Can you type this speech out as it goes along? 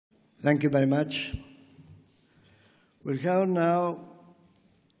Thank you very much. We'll have now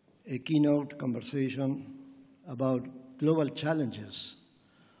a keynote conversation about global challenges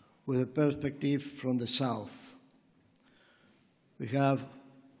with a perspective from the South. We have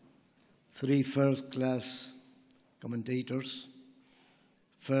three first-class commentators.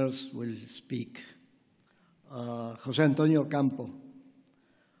 First will speak José Antonio Ocampo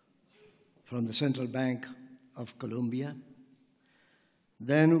from the Central Bank of Colombia.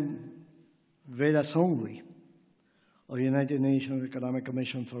 Then Vera Songwi of the United Nations Economic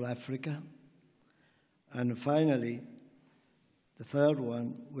Commission for Africa. And finally, the third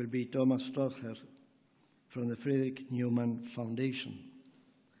one will be Thomas Stocher from the Friedrich Naumann Foundation.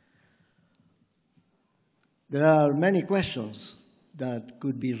 There are many questions that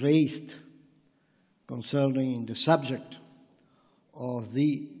could be raised concerning the subject of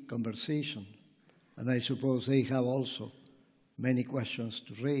the conversation, and I suppose they have also many questions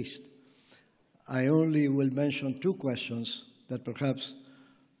to raise. I only will mention two questions that perhaps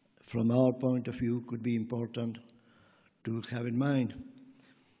from our point of view could be important to have in mind.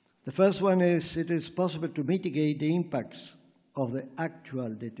 The first one is, it is possible to mitigate the impacts of the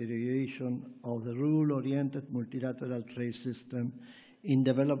actual deterioration of the rule-oriented multilateral trade system in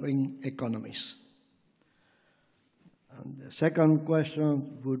developing economies. And the second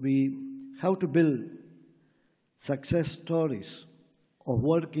question would be how to build success stories of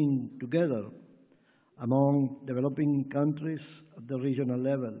working together among developing countries at the regional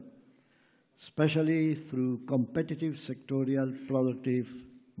level, especially through competitive sectorial productive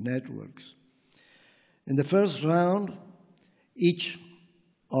networks. In the first round, each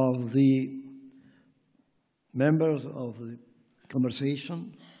of the members of the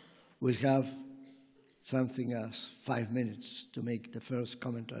conversation will have something as 5 minutes to make the first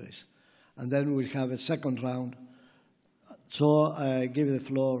commentaries. And then we'll have a second round. So I give the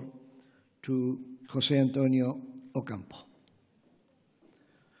floor to José Antonio Ocampo.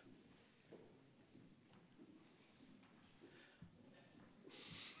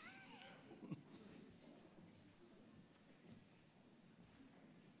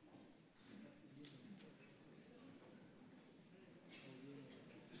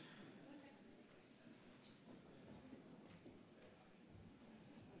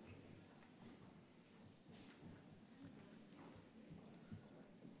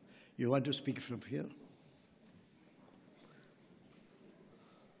 You want to speak from here?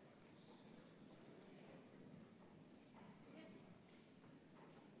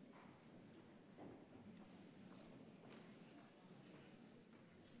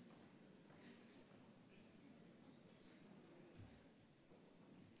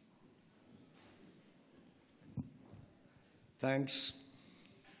 Thanks.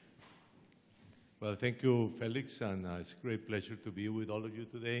 Well, thank you, Felix, and it's a great pleasure to be with all of you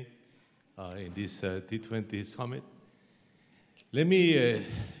today in this T20 summit. Let me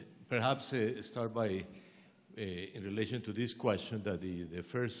perhaps start by, in relation to this question, that the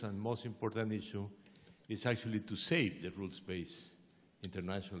first and most important issue is actually to save the rules-based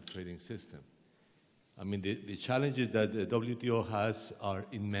international trading system. I mean, the challenges that the WTO has are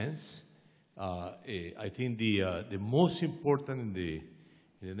immense. I think the most important in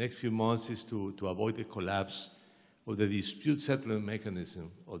the next few months is to avoid the collapse of the dispute settlement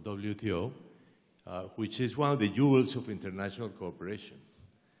mechanism of WTO, which is one of the jewels of international cooperation.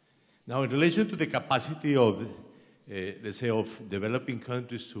 Now, in relation to the capacity of, let's say, of developing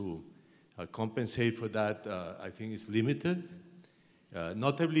countries to compensate for that, I think it's limited.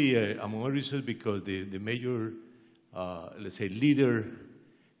 Notably, among other reasons, because the major, let's say, leader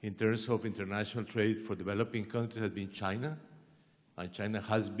in terms of international trade for developing countries has been China. And China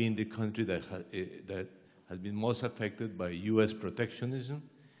has been the country that has been most affected by US protectionism.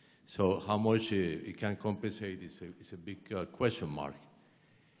 So how much it can compensate is a big question mark.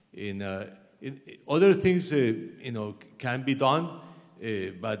 Other things, can be done,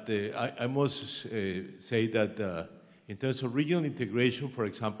 but I must say that in terms of regional integration, for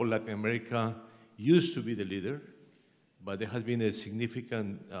example, Latin America used to be the leader, but there has been a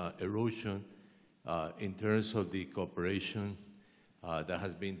significant erosion in terms of the cooperation that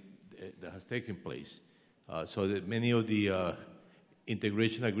has taken place. So that many of the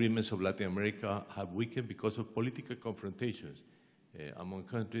integration agreements of Latin America have weakened because of political confrontations among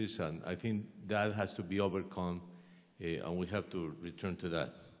countries, and I think that has to be overcome, and we have to return to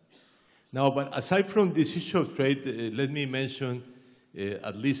that. Now, but aside from this issue of trade, let me mention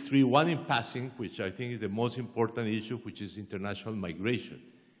at least three, one in passing, which I think is the most important issue, which is international migration,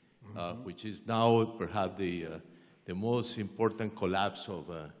 which is now perhaps the most important collapse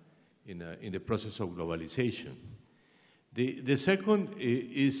of in the process of globalization. The second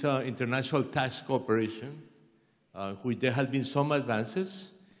is international tax cooperation, which there has been some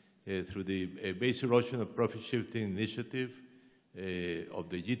advances through the base erosion of profit shifting initiative of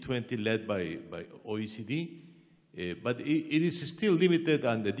the G20 led by OECD. But it is still limited,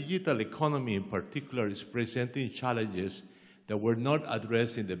 and the digital economy in particular is presenting challenges that were not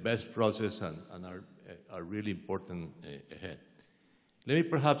addressed in the BEST process and are really important ahead. Let me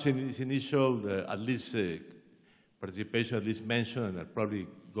perhaps in this initial, at least participation, at least mention, and I'll probably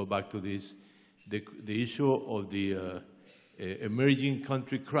go back to this, the issue of the emerging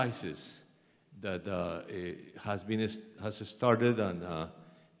country crisis that has started, and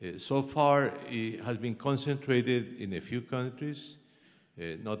so far it has been concentrated in a few countries,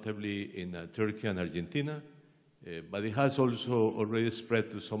 notably in Turkey and Argentina, but it has also already spread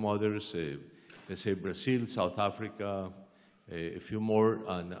to some others, let's say Brazil, South Africa, a few more,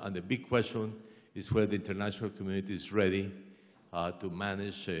 and the big question is whether the international community is ready to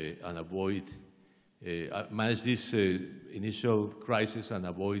manage and avoid, manage this initial crisis and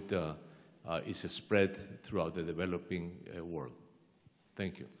avoid its spread throughout the developing world.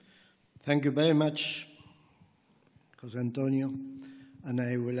 Thank you. Thank you very much, Jose Antonio, and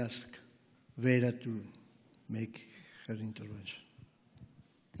I will ask Vera to make her intervention.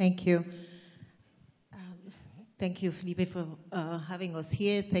 Thank you. Thank you, Felipe, for having us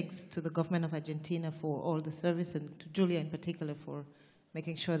here. Thanks to the government of Argentina for all the service, and to Julia in particular for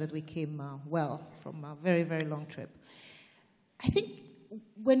making sure that we came well from a very, very long trip. I think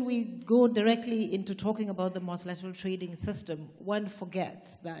when we go directly into talking about the multilateral trading system, one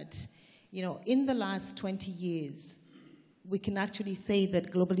forgets that, you know, in the last 20 years, we can actually say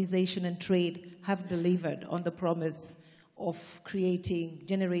that globalization and trade have delivered on the promise of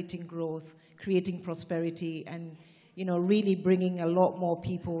generating growth, creating prosperity, and, you know, really bringing a lot more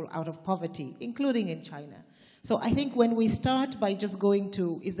people out of poverty, including in China. So I think when we start by just going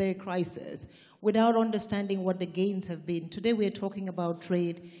to, is there a crisis, without understanding what the gains have been. Today we are talking about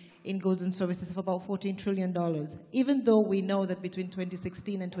trade in goods and services of about $14 trillion, even though we know that between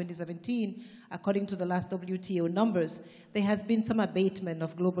 2016 and 2017, according to the last WTO numbers, there has been some abatement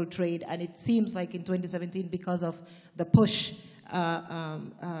of global trade, and it seems like in 2017, because of the push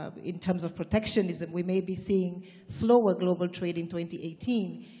in terms of protectionism, we may be seeing slower global trade in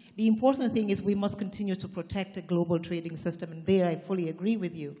 2018. The important thing is we must continue to protect a global trading system, and there I fully agree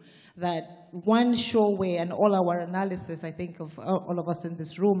with you that one sure way, and all our analysis, I think, of all of us in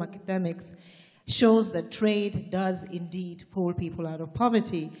this room, academics, shows that trade does indeed pull people out of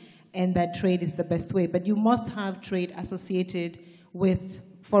poverty, and that trade is the best way. But you must have trade associated with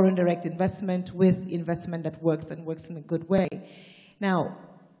foreign direct investment, with investment that works and works in a good way. Now,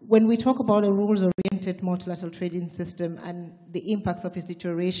 when we talk about a rules-oriented multilateral trading system and the impacts of its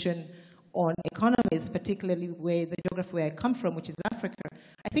deterioration on economies, particularly the geography where I come from, which is Africa,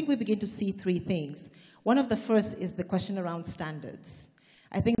 I think we begin to see three things. One of the first is the question around standards.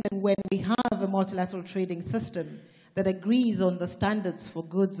 I think that when we have a multilateral trading system that agrees on the standards for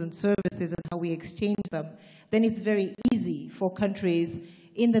goods and services and how we exchange them, then it's very easy for countries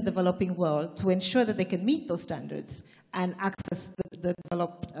in the developing world to ensure that they can meet those standards and access the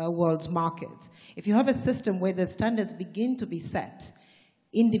developed world's markets. If you have a system where the standards begin to be set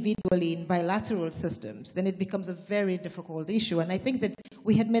individually in bilateral systems, then it becomes a very difficult issue. And I think that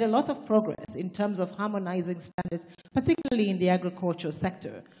we had made a lot of progress in terms of harmonizing standards, particularly in the agriculture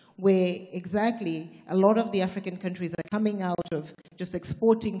sector, where exactly a lot of the African countries are coming out of just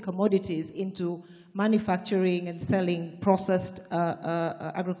exporting commodities into manufacturing and selling processed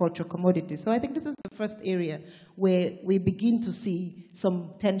agricultural commodities. So I think this is the first area where we begin to see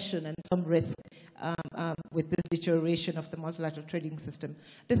some tension and some risk with this deterioration of the multilateral trading system.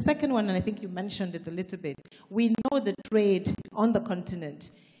 The second one, and I think you mentioned it a little bit, we know that trade on the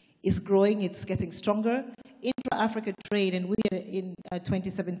continent is growing, it's getting stronger. Intra-Africa trade, and we in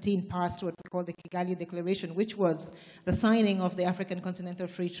 2017 passed what we call the Kigali Declaration, which was the signing of the African Continental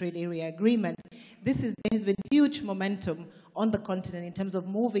Free Trade Area Agreement. There has been huge momentum on the continent in terms of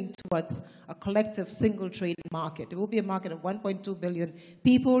moving towards a collective single trade market. It will be a market of 1.2 billion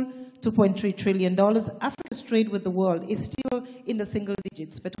people, $2.3 trillion. Africa's trade with the world is still in the single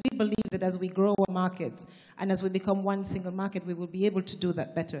digits, but we believe that as we grow our markets and as we become one single market, we will be able to do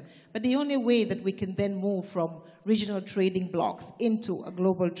that better. But the only way that we can then move from regional trading blocks into a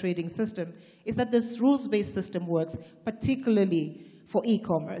global trading system is that this rules-based system works, particularly for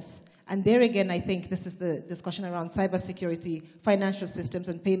e-commerce. And there again, I think this is the discussion around cybersecurity, financial systems,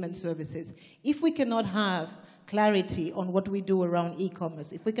 and payment services. If we cannot have clarity on what we do around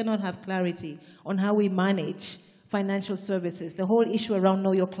e-commerce, if we cannot have clarity on how we manage financial services, the whole issue around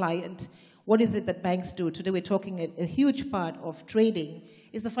know your client, What is it that banks do? Today we're talking a huge part of trading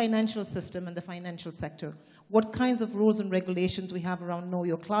is the financial system and the financial sector. What kinds of rules and regulations we have around Know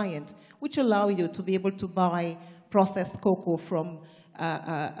Your Client, which allow you to be able to buy processed cocoa from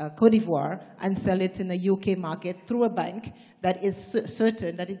Cote d'Ivoire and sell it in the UK market through a bank that is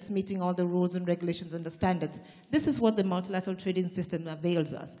certain that it's meeting all the rules and regulations and the standards. This is what the multilateral trading system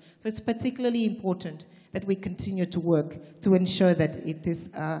avails us. So it's particularly important that we continue to work to ensure that it is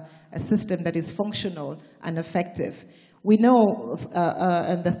a system that is functional and effective. We know,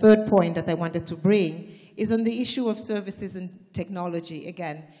 and the third point that I wanted to bring is on the issue of services and technology.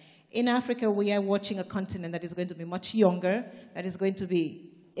 Again, in Africa, we are watching a continent that is going to be much younger, that is going to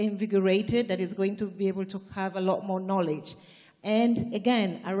be invigorated, that is going to be able to have a lot more knowledge. And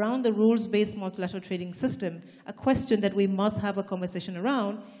again, around the rules-based multilateral trading system, a question that we must have a conversation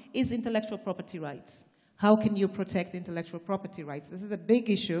around is intellectual property rights. How can you protect intellectual property rights? This is a big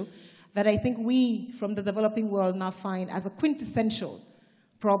issue that I think we, from the developing world, now find as a quintessential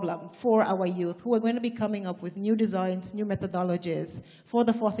problem for our youth who are going to be coming up with new designs, new methodologies for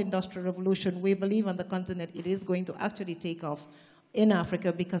the fourth industrial revolution. We believe on the continent it is going to actually take off in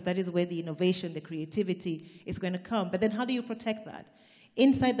Africa because that is where the innovation, the creativity is going to come. But then how do you protect that?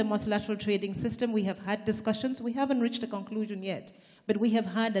 Inside the multilateral trading system, we have had discussions. We haven't reached a conclusion yet, but we have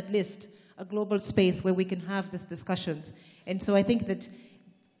had at least a global space where we can have these discussions. And so I think that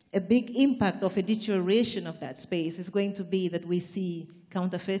a big impact of a deterioration of that space is going to be that we see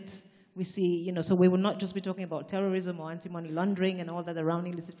counterfeits, we see, so we will not just be talking about terrorism or anti-money laundering and all that around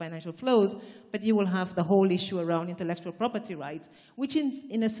illicit financial flows, but you will have the whole issue around intellectual property rights, which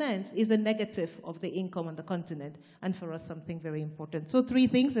in a sense is a negative of the income on the continent, and for us something very important. So 3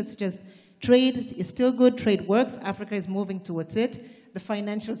 things, it's just trade is still good, trade works, Africa is moving towards it, the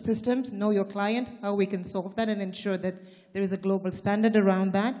financial systems, know your client, how we can solve that and ensure that there is a global standard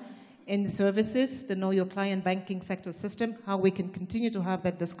around that. In services, the Know Your Client banking sector system, how we can continue to have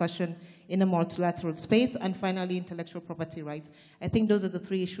that discussion in a multilateral space, and finally, intellectual property rights. I think those are the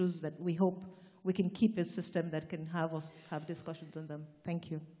 3 issues that we hope we can keep a system that can have us have discussions on them.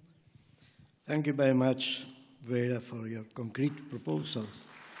 Thank you. Thank you very much, Vera, for your concrete proposal.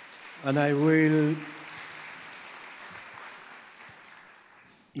 And I will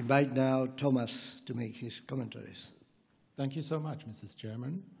invite now Thomas to make his commentaries. Thank you so much, Mrs.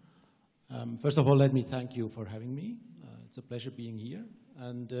 Chairman. First of all, let me thank you for having me. It's a pleasure being here.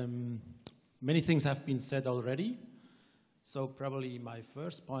 And many things have been said already. So probably my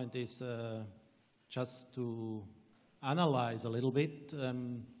first point is just to analyze a little bit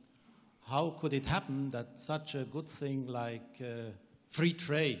how could it happen that such a good thing like free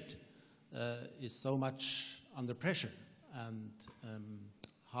trade is so much under pressure, and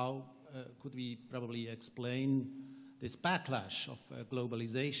how could we probably explain this backlash of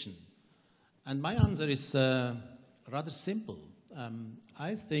globalization? And my answer is rather simple.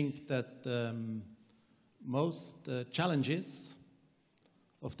 I think that most challenges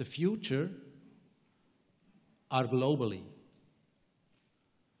of the future are globally.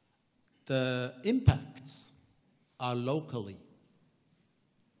 The impacts are locally,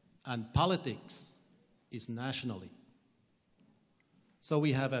 and politics is nationally. So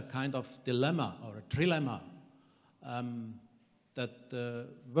we have a kind of dilemma or a trilemma that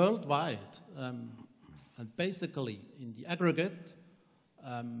worldwide and basically in the aggregate,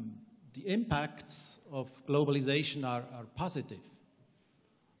 the impacts of globalization are positive.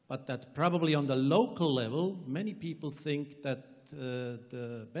 But that probably on the local level, many people think that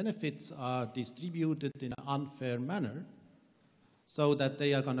the benefits are distributed in an unfair manner, so that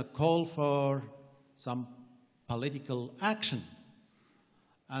they are going to call for some political action.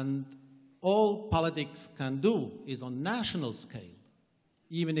 And all politics can do is on national scale,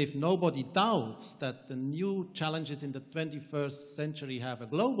 even if nobody doubts that the new challenges in the 21st century have a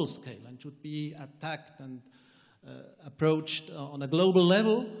global scale and should be attacked and approached on a global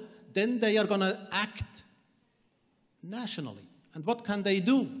level, then they are going to act nationally. And what can they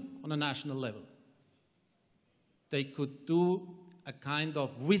do on a national level? They could do a kind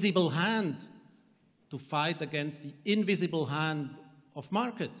of visible hand to fight against the invisible hand of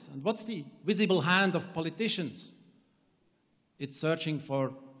markets. And what's the visible hand of politicians? It's searching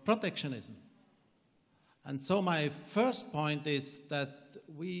for protectionism. And so my first point is that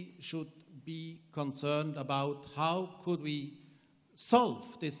we should be concerned about how could we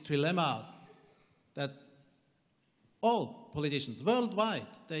solve this trilemma that all politicians worldwide,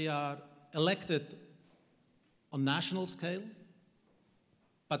 they are elected on national scale,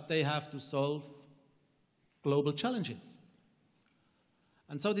 but they have to solve global challenges.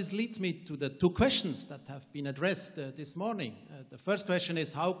 And so this leads me to the two questions that have been addressed this morning. The first question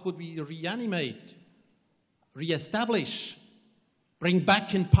is, how could we reanimate, reestablish, bring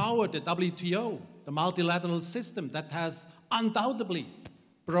back in power the WTO, the multilateral system that has undoubtedly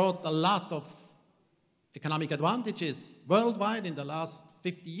brought a lot of economic advantages worldwide in the last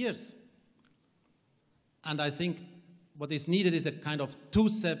 50 years. And I think what is needed is a kind of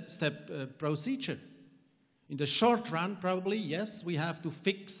two-step procedure. In the short run, probably, yes, we have to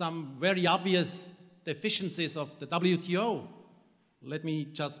fix some very obvious deficiencies of the WTO. Let me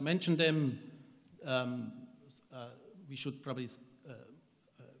just mention them. We should probably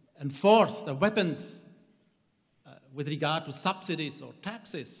enforce the weapons with regard to subsidies or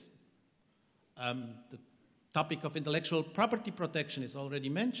taxes. The topic of intellectual property protection is already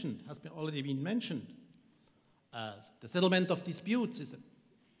mentioned, already been mentioned. The settlement of disputes is an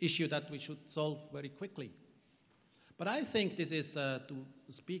issue that we should solve very quickly. But I think this is, to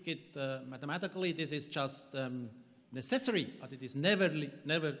speak it mathematically, this is just necessary, but it is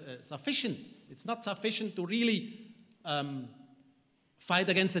never sufficient. It's not sufficient to really fight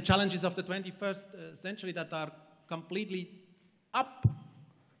against the challenges of the 21st century that are completely up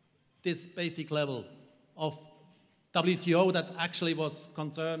this basic level of WTO that actually was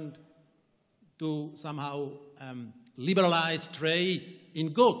concerned to somehow liberalize trade in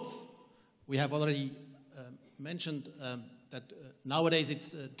goods. We have already mentioned that nowadays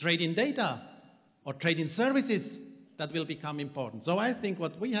it's trade in data or trade in services that will become important. So I think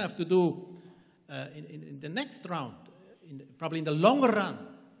what we have to do in the next round, probably in the longer run,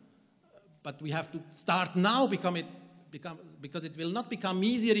 but we have to start now because it will not become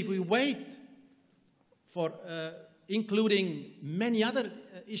easier if we wait for including many other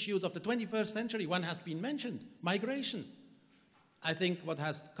issues of the 21st century. One has been mentioned, migration. I think what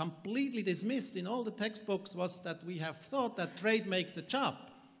has completely dismissed in all the textbooks was that we have thought that trade makes the job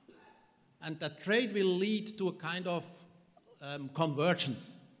and that trade will lead to a kind of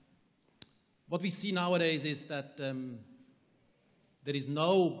convergence. What we see nowadays is that there is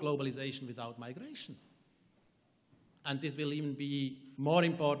no globalization without migration. And this will even be more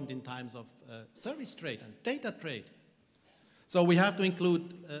important in times of service trade and data trade. So we have to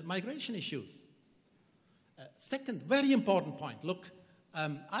include migration issues. Second, very important point. Look,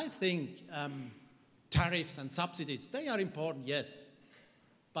 I think tariffs and subsidies, they are important, yes.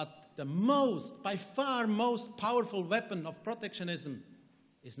 But the by far most powerful weapon of protectionism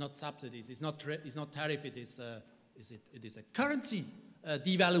is not subsidies, it's not tariff, it is a currency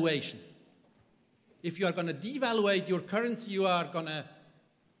devaluation. If you are going to devaluate your currency, you are going to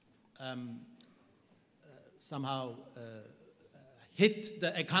somehow hit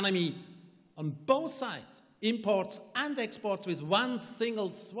the economy on both sides, imports and exports, with one single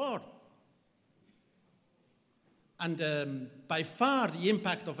sword. And by far, the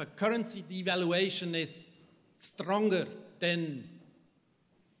impact of a currency devaluation is stronger than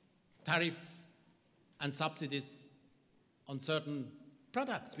tariff and subsidies on certain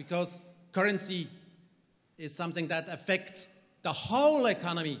products, because currency is something that affects the whole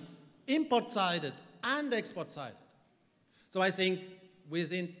economy, import-sided and export-sided. So I think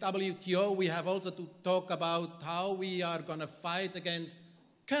within WTO, we have also to talk about how we are going to fight against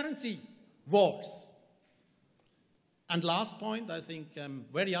currency wars. And last point, I think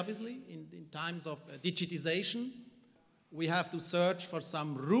very obviously, in times of digitization, we have to search for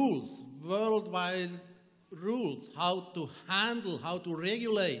some rules, worldwide rules, how to handle, how to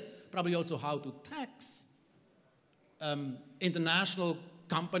regulate, probably also how to tax international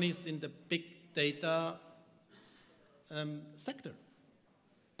companies in the big data sector.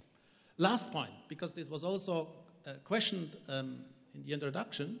 Last point, because this was also questioned in the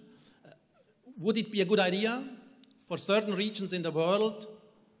introduction, would it be a good idea for certain regions in the world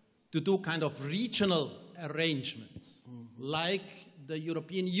to do kind of regional arrangements, like the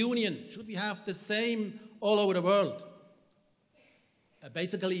European Union? Should we have the same all over the world?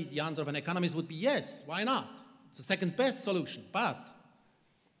 Basically, the answer of an economist would be yes, why not? It's the second best solution, but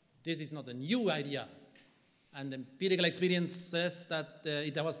this is not a new idea. And empirical experience says that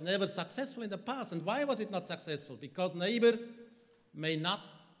it was never successful in the past. And why was it not successful? Because neighbors may not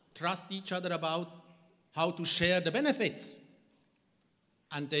trust each other about how to share the benefits.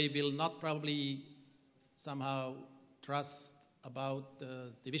 And they will not probably somehow trust about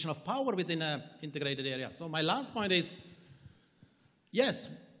the division of power within an integrated area. So my last point is, yes,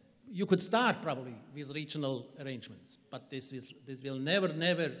 you could start probably with regional arrangements, but this will never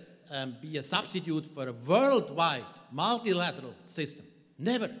be a substitute for a worldwide multilateral system.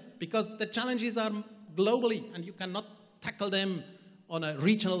 Never, because the challenges are globally and you cannot tackle them on a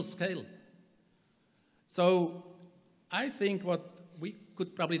regional scale. So I think what we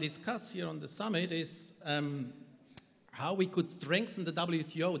could probably discuss here on the summit is how we could strengthen the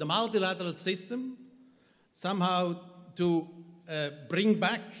WTO, the multilateral system, somehow to bring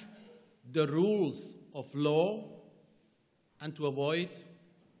back the rules of law and to avoid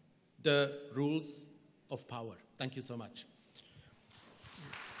the rules of power. Thank you so much.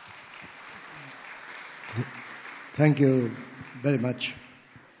 Thank you very much.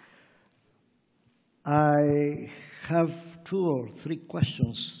 I have 2 or 3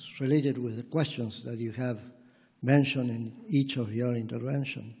 questions related with the questions that you have mentioned in each of your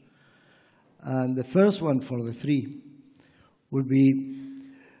interventions. And the first one for the 3 would be,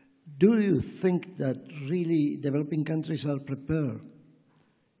 do you think that really developing countries are prepared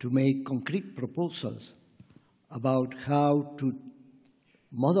to make concrete proposals about how to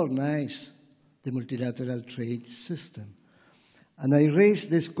modernize the multilateral trade system? And I raise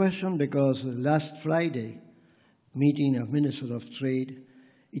this question because last Friday, meeting of Ministers of Trade,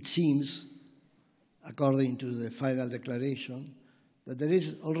 it seems, according to the final declaration, that there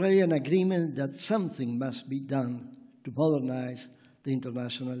is already an agreement that something must be done to modernize the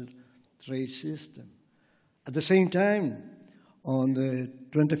international trade system. At the same time, on the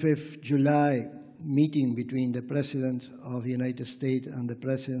 25th July meeting between the President of the United States and the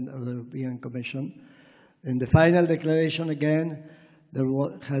President of the European Commission, in the final declaration again, there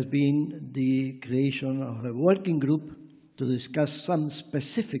has been the creation of a working group to discuss some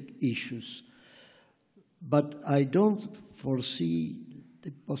specific issues. But I don't foresee,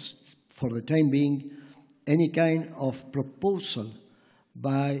 for the time being, any kind of proposal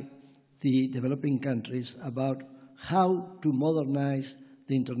by the developing countries about how to modernize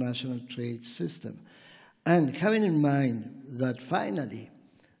the international trade system. And having in mind that finally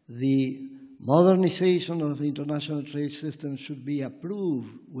the modernization of the international trade system should be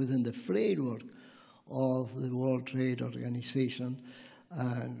approved within the framework of the World Trade Organization,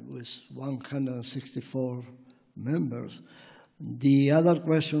 and with 164 members, the other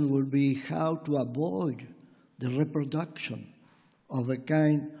question would be how to avoid the reproduction of a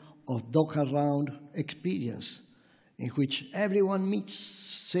kind of Doha round experience in which everyone meets,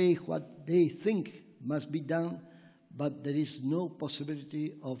 say what they think must be done, but there is no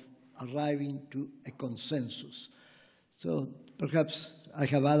possibility of arriving to a consensus. So perhaps I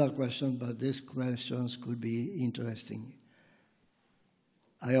have other questions, but these questions could be interesting.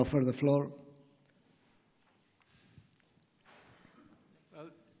 I offer the floor. Well,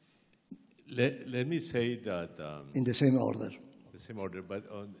 let me say that... in the same order. The same order, but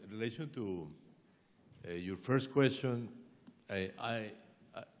in relation to your first question,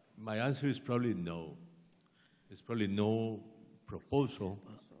 my answer is probably no. There's probably no proposal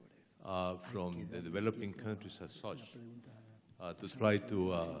from the developing countries as such to try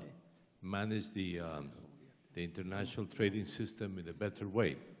to manage the international trading system in a better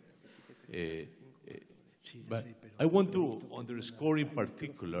way. But I want to underscore in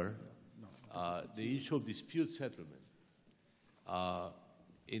particular the issue of dispute settlement.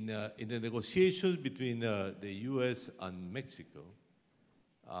 In the negotiations between the US and Mexico,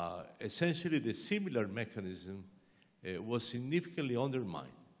 essentially the similar mechanism was significantly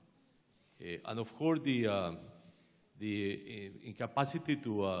undermined. And of course, the incapacity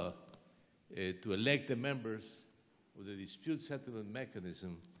to elect the members of the dispute settlement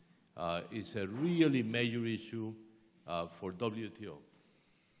mechanism is a really major issue for WTO.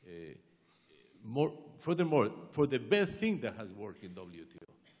 Furthermore, for the best thing that has worked in WTO.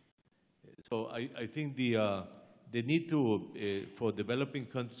 So I think the need to, for developing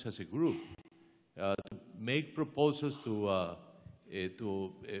countries as a group, to make proposals to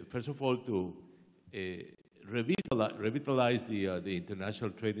first of all, to revitalize the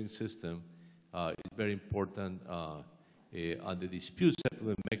international trading system is very important, and the dispute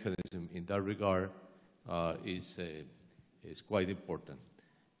settlement mechanism in that regard is quite important.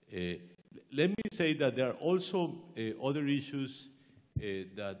 Let me say that there are also other issues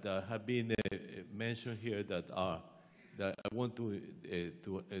that have been mentioned here that I want to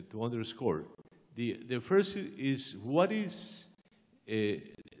underscore. The first is what is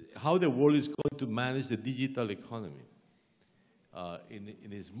how the world is going to manage the digital economy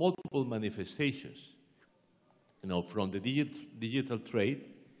in its multiple manifestations. You know, from the digital trade,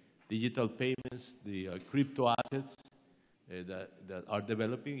 digital payments, the crypto assets that are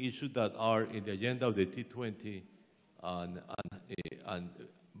developing, issues that are in the agenda of the T20,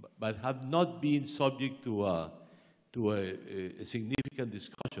 but have not been subject to a significant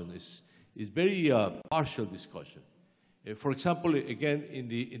discussion. It's very partial discussion. For example, again, in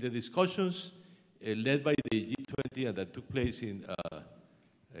the discussions led by the G20 and that took place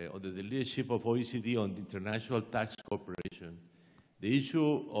under the leadership of OECD on the International Tax Cooperation, the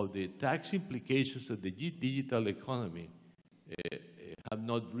issue of the tax implications of the digital economy have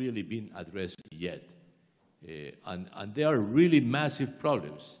not really been addressed yet. And there are really massive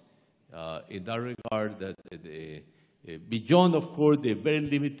problems in that regard that beyond, of course, the very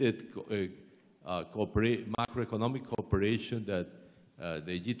limited macroeconomic cooperation that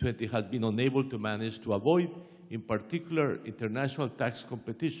the G20 has been unable to manage to avoid, in particular, international tax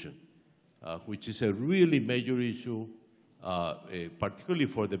competition, which is a really major issue, particularly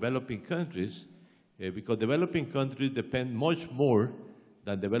for developing countries, because developing countries depend much more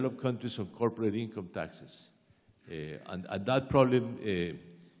than developed countries on corporate income taxes. And that problem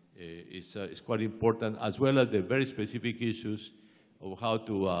is quite important, as well as the very specific issues of how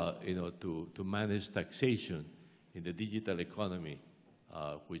to, to manage taxation in the digital economy,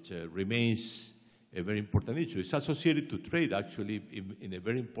 which remains a very important issue. It's associated to trade, actually, in a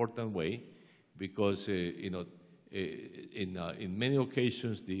very important way, because, in many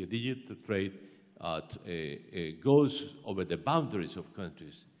occasions, the digital trade goes over the boundaries of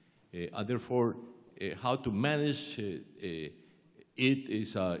countries, and therefore, how to manage it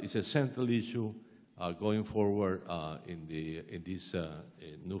is a central issue going forward in this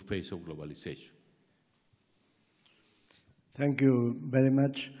new phase of globalization. Thank you very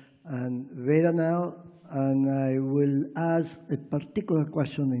much. And Vera now, and I will ask a particular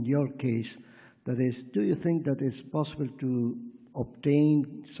question in your case, that is, do you think that it's possible to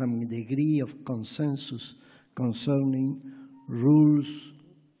obtain some degree of consensus concerning rules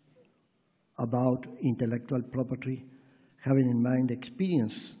about intellectual property, having in mind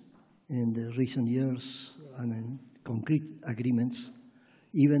experience in the recent years and in concrete agreements,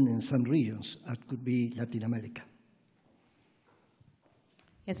 even in some regions, that could be Latin America?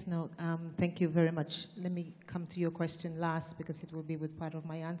 Yes, no, thank you very much. Let me come to your question last, because it will be with part of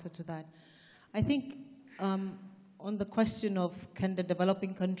my answer to that. I think on the question of can the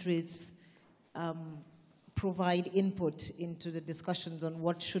developing countries provide input into the discussions on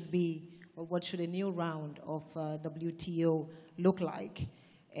what should be, or what should a new round of WTO look like,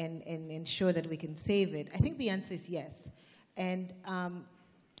 and ensure that we can save it, I think the answer is yes. And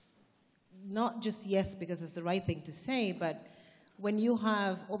not just yes because it's the right thing to say, but when you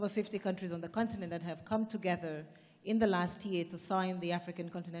have over 50 countries on the continent that have come together in the last year to sign the African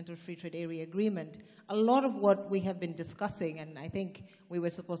Continental Free Trade Area Agreement, a lot of what we have been discussing, and I think we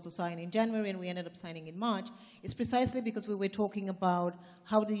were supposed to sign in January and we ended up signing in March, is precisely because we were talking about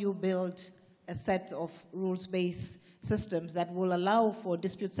how do you build a set of rules-based systems that will allow for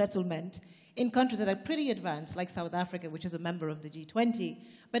dispute settlement in countries that are pretty advanced, like South Africa, which is a member of the G20,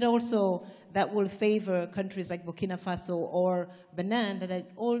 but also that will favor countries like Burkina Faso or Benin that are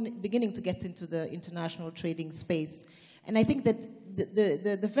all beginning to get into the international trading space. And I think that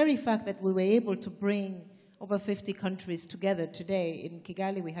the very fact that we were able to bring over 50 countries together today, in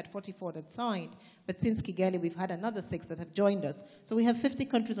Kigali we had 44 that signed, but since Kigali we've had another 6 that have joined us. So we have 50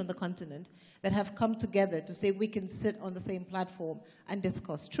 countries on the continent that have come together to say we can sit on the same platform and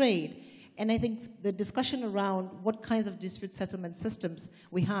discuss trade. And I think the discussion around what kinds of dispute settlement systems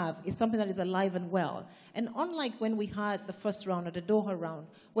we have is something that is alive and well. And unlike when we had the first round or the Doha round,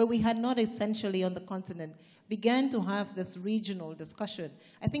 where we had not essentially on the continent began to have this regional discussion,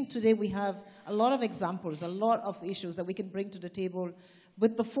 I think today we have a lot of examples, a lot of issues that we can bring to the table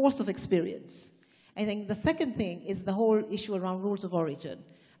with the force of experience. I think the second thing is the whole issue around rules of origin.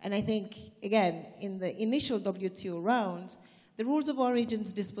 And I think, again, in the initial WTO rounds, the rules of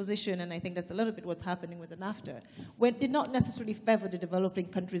origins disposition, and I think that's a little bit what's happening with the NAFTA, did not necessarily favor the developing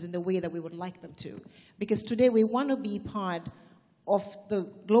countries in the way that we would like them to. Because today we want to be part of the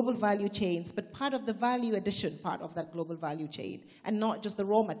global value chains, but part of the value addition part of that global value chain, and not just the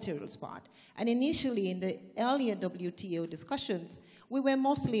raw materials part. And initially, in the earlier WTO discussions, we were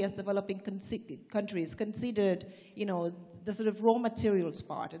mostly, as developing countries, considered, the sort of raw materials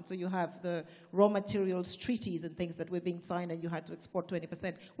part. And so you have the raw materials treaties and things that were being signed and you had to export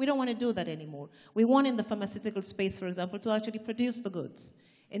 20%. We don't want to do that anymore. We want in the pharmaceutical space, for example, to actually produce the goods.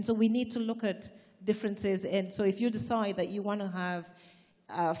 And so we need to look at differences. And so if you decide that you want to have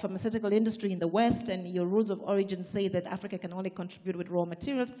pharmaceutical industry in the West and your rules of origin say that Africa can only contribute with raw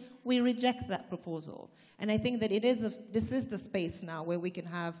materials, we reject that proposal. And I think that this is the space now where we can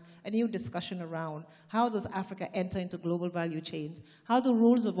have a new discussion around how does Africa enter into global value chains, how do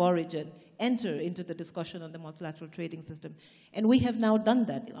rules of origin enter into the discussion on the multilateral trading system. And we have now done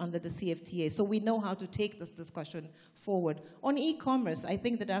that under the CFTA, so we know how to take this discussion forward. On e-commerce, I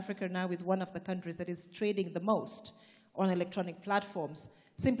think that Africa now is one of the countries that is trading the most on electronic platforms,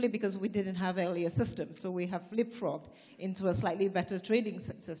 simply because we didn't have earlier systems. So we have leapfrogged into a slightly better trading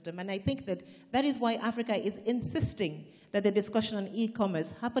system. And I think that that is why Africa is insisting that the discussion on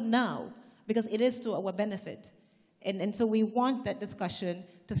e-commerce happen now, because it is to our benefit. And so we want that discussion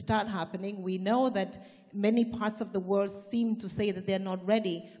to start happening. We know that many parts of the world seem to say that they're not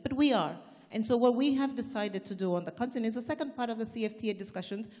ready, but we are. And so what we have decided to do on the continent is the second part of the CFTA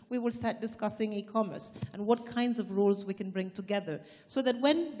discussions, we will start discussing e-commerce and what kinds of rules we can bring together so that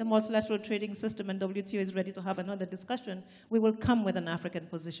when the multilateral trading system and WTO is ready to have another discussion, we will come with an African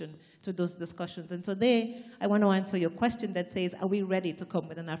position to those discussions. And so there, I want to answer your question that says, are we ready to come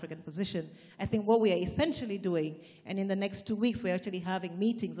with an African position? I think what we are essentially doing, and in the next 2 weeks, we're actually having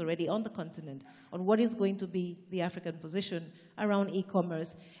meetings already on the continent on what is going to be the African position around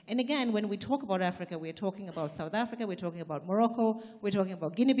e-commerce. And again, when we talk about Africa, we're talking about South Africa, we're talking about Morocco, we're talking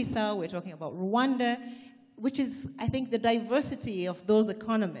about Guinea-Bissau, we're talking about Rwanda, which is, I think, the diversity of those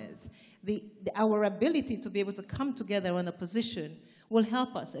economies. Our ability to be able to come together on a position will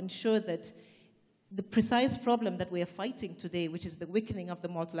help us ensure that the precise problem that we are fighting today, which is the weakening of the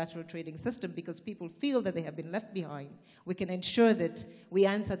multilateral trading system because people feel that they have been left behind, we can ensure that we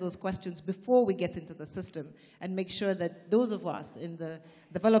answer those questions before we get into the system and make sure that those of us in the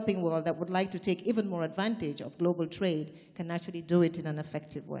developing world that would like to take even more advantage of global trade can actually do it in an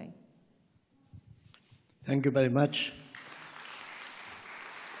effective way. Thank you very much.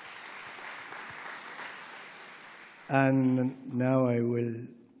 And now I will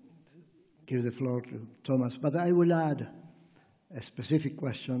give the floor to Thomas, but I will add a specific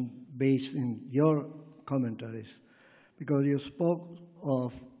question based in your commentaries, because you spoke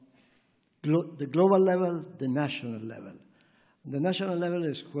of the global level, the national level. The national level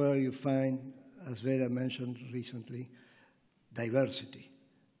is where you find, as Vera mentioned recently, diversity,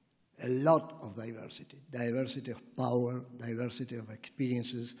 a lot of diversity, diversity of power, diversity of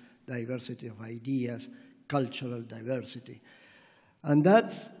experiences, diversity of ideas, cultural diversity. And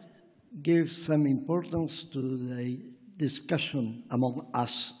that gives some importance to the discussion among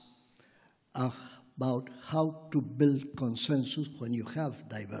us about how to build consensus when you have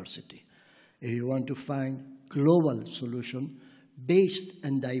diversity. If you want to find global solution based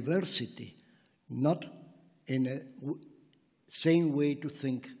on diversity, not in a same way to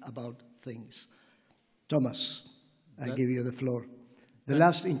think about things. Thomas, I give you the floor. The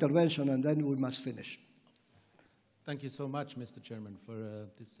last intervention, and then we must finish. Thank you so much, Mr. Chairman, for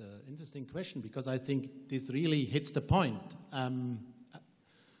this interesting question, because I think this really hits the point.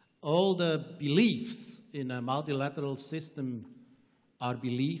 All the beliefs in a multilateral system are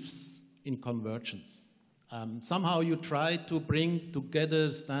beliefs in convergence. Somehow you try to bring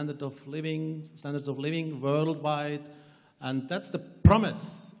together standards of living worldwide, and that's the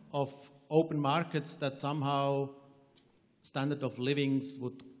promise of open markets, that somehow standard of livings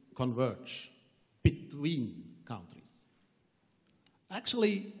would converge between countries.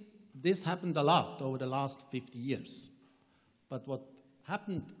 Actually, this happened a lot over the last 50 years. But what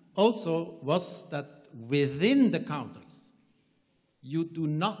happened also was that within the countries, you do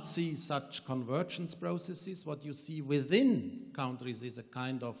not see such convergence processes. What you see within countries is a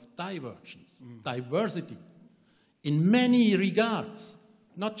kind of divergence, diversity, in many regards,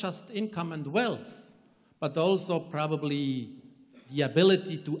 not just income and wealth, but also probably the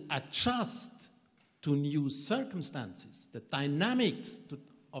ability to adjust to new circumstances. The dynamics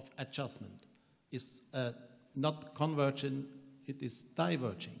of adjustment is not converging, it is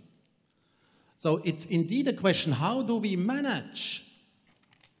diverging. So it's indeed a question, how do we manage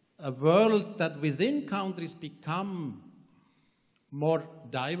a world that within countries become more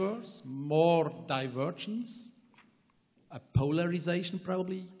diverse, more divergence, a polarization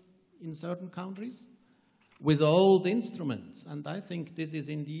probably in certain countries, with old instruments? And I think this is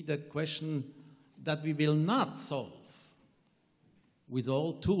indeed a question that we will not solve with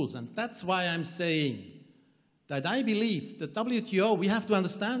all tools. And that's why I'm saying that I believe the WTO, we have to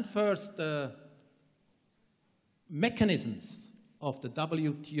understand first the mechanisms of the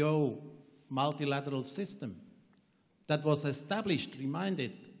WTO multilateral system that was established,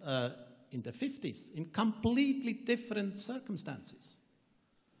 reminded, in the 50s, in completely different circumstances.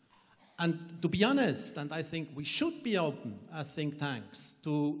 And to be honest, and I think we should be open as think tanks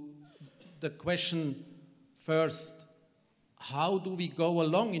to the question first, how do we go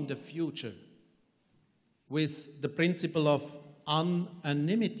along in the future with the principle of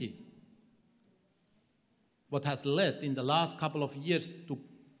anonymity? What has led in the last couple of years to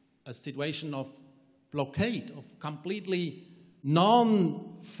a situation of blockade, of completely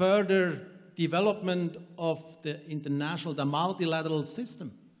non-further development of the international, the multilateral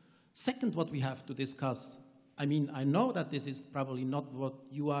system. Second, what we have to discuss, I mean, I know that this is probably not what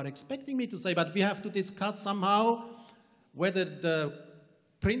you are expecting me to say, but we have to discuss somehow whether the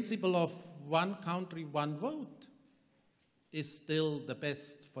principle of one country, one vote is still the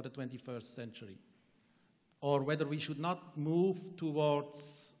best for the 21st century, or whether we should not move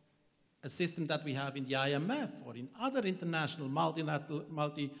towards a system that we have in the IMF or in other international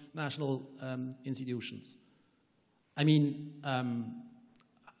multinational institutions. I mean,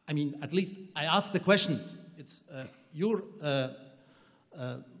 at least I ask the questions. It's your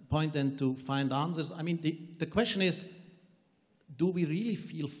point then to find answers. I mean, the question is, do we really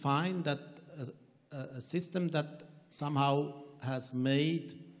feel fine that a system that somehow has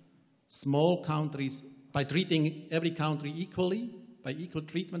made small countries, by treating every country equally, by equal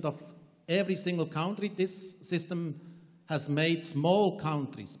treatment of every single country, this system has made small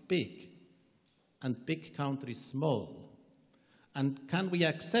countries big and big countries small. And can we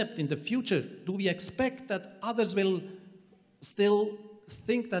accept in the future, do we expect that others will still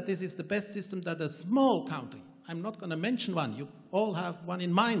think that this is the best system that a small country, I'm not going to mention one, you all have one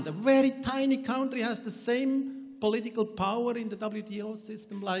in mind, a very tiny country has the same political power in the WTO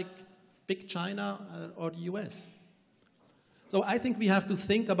system like big China or the US. So I think we have to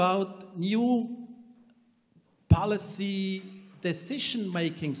think about new policy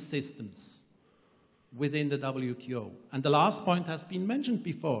decision-making systems within the WTO. And the last point has been mentioned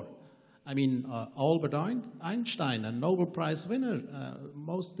before. I mean, Albert Einstein, a Nobel Prize winner,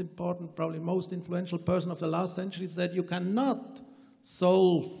 most important, probably most influential person of the last century, said you cannot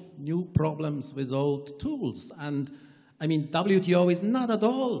solve new problems with old tools. And I mean, WTO is not at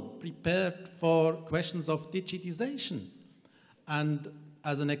all prepared for questions of digitization. And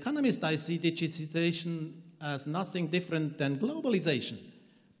as an economist, I see digitization as nothing different than globalization.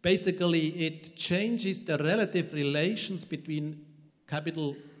 Basically, it changes the relative relations between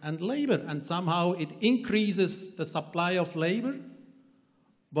capital and labor, and somehow it increases the supply of labor,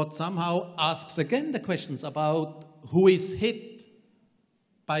 but somehow asks again the questions about who is hit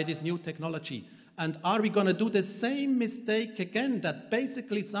by this new technology. And are we going to do the same mistake again, that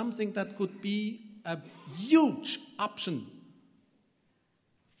basically something that could be a huge option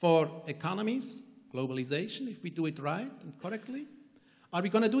for economies, globalization, if we do it right and correctly? Are we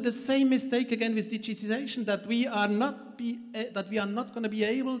going to do the same mistake again with digitization, that we are not going to be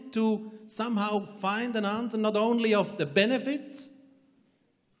able to somehow find an answer not only of the benefits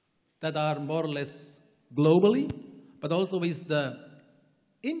that are more or less globally, but also with the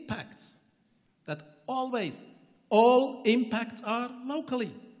impacts that always, all impacts are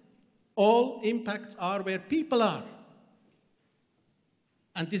locally. All impacts are where people are.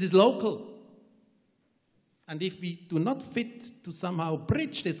 And this is local. And if we do not fit to somehow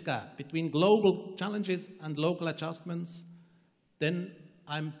bridge this gap between global challenges and local adjustments, then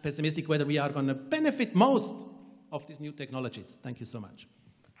I'm pessimistic whether we are going to benefit most of these new technologies. Thank you so much.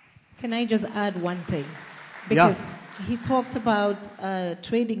 Can I just add one thing? Because he talked about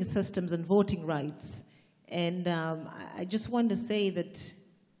trading systems and voting rights. And I just want to say that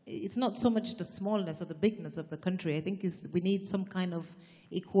it's not so much the smallness or the bigness of the country. I think we need some kind of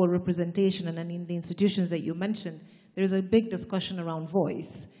equal representation, and in the institutions that you mentioned, there's a big discussion around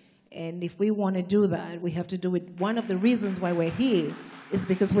voice. And if we want to do that, we have to do it. One of the reasons why we're here is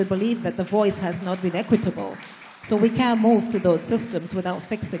because we believe that the voice has not been equitable. So we can't move to those systems without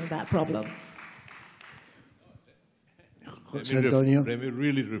fixing that problem. Let me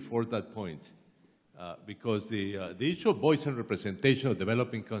really reinforce that point, because the issue of voice and representation of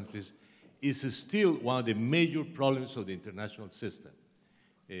developing countries is still one of the major problems of the international system.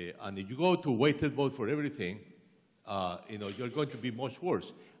 And if you go to weighted vote for everything, you're going to be much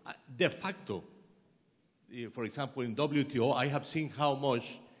worse. De facto, for example, in WTO, I have seen how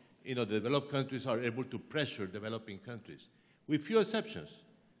much the developed countries are able to pressure developing countries, with few exceptions.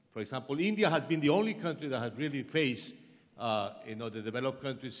 For example, India had been the only country that had really faced the developed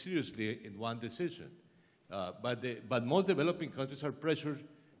countries seriously in one decision. But most developing countries are pressured,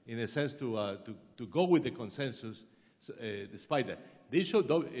 in a sense, to go with the consensus, despite that. The issue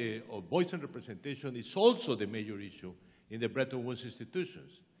of voice and representation is also the major issue in the Bretton Woods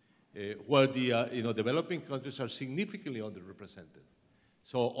institutions, where the developing countries are significantly underrepresented.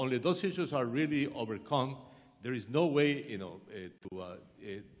 So only those issues are really overcome. There is no way, to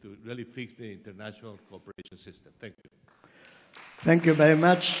really fix the international cooperation system. Thank you. Thank you very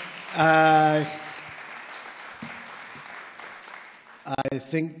much. I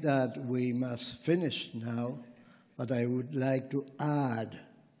think that we must finish now. But I would like to add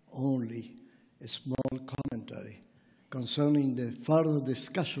only a small commentary concerning the further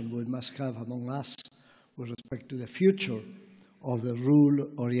discussion we must have among us with respect to the future of the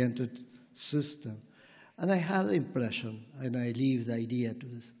rule-oriented system. And I had the impression, and I leave the idea to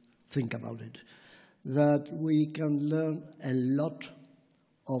think about it, that we can learn a lot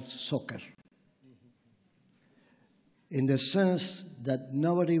of soccer. in the sense that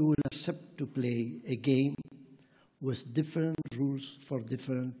nobody will accept to play a game with different rules for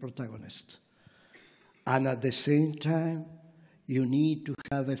different protagonists. And at the same time, you need to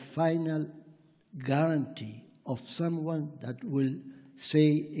have a final guarantee of someone that will say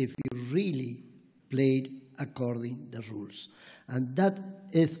if you really played according to the rules. And that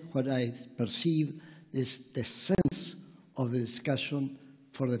is what I perceive is the sense of the discussion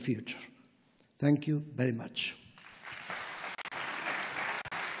for the future. Thank you very much.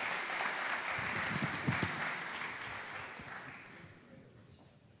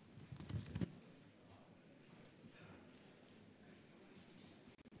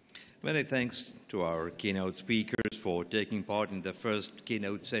 Many thanks to our keynote speakers for taking part in the first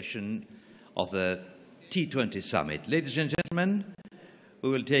keynote session of the T20 Summit. Ladies and gentlemen, we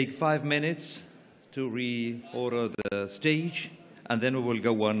will take 5 minutes to reorder the stage, and then we will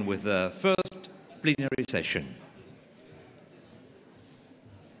go on with the first plenary session.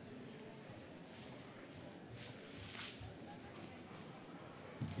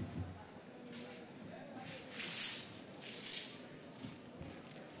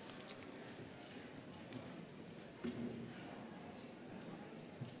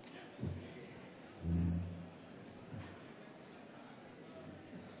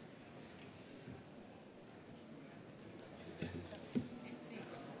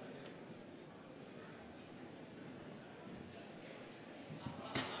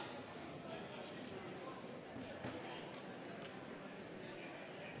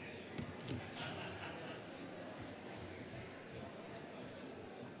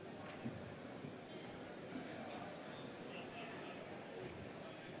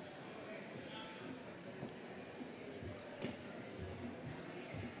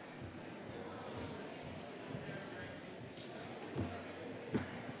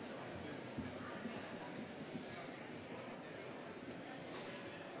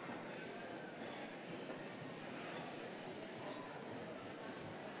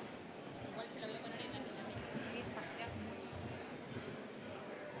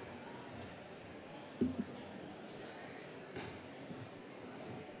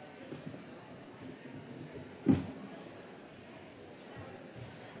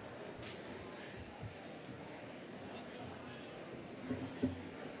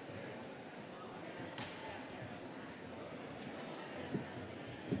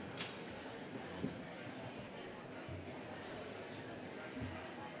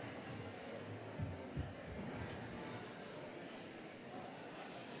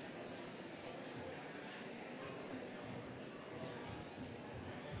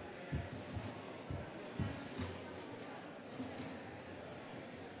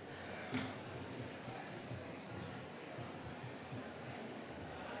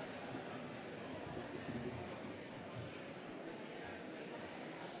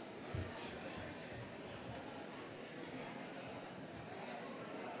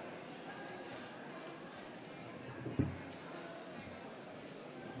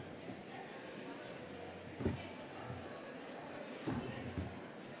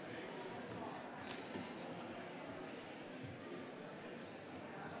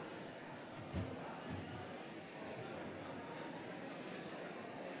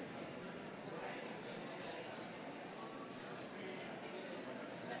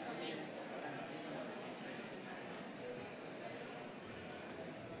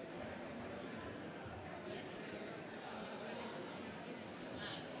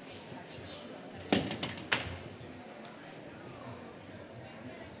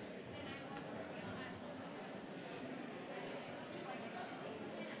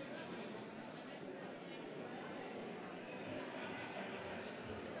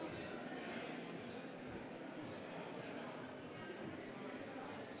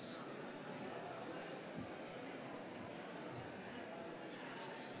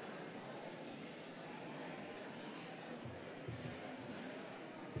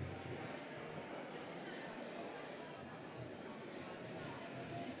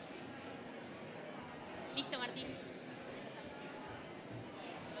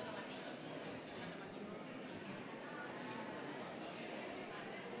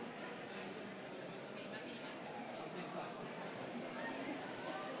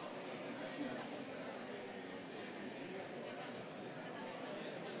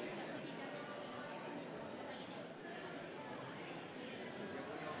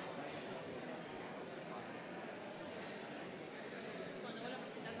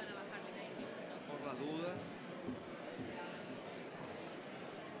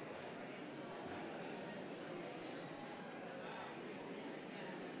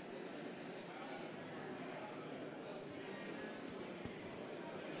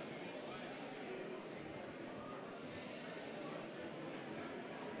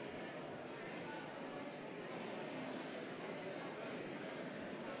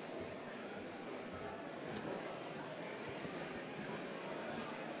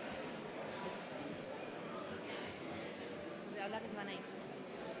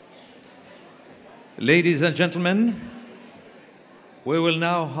 Ladies and gentlemen, we will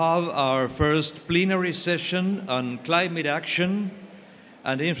now have our first plenary session on climate action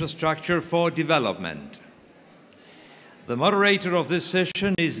and infrastructure for development. The moderator of this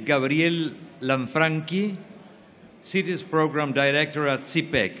session is Gabriel Lanfranchi, Cities Program Director at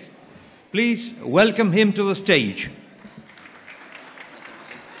CIPPEC. Please welcome him to the stage.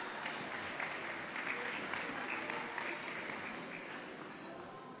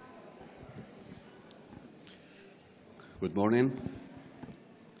 Good morning.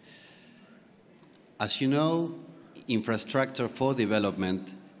 As you know, infrastructure for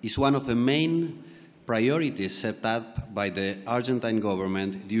development is one of the main priorities set up by the Argentine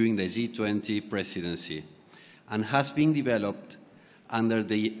government during the G20 presidency and has been developed under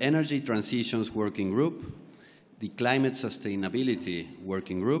the Energy Transitions Working Group, the Climate Sustainability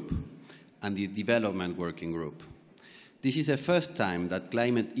Working Group, and the Development Working Group. This is the first time that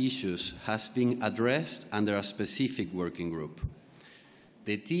climate issues has been addressed under a specific working group.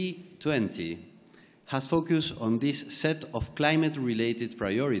 The T20 has focused on this set of climate-related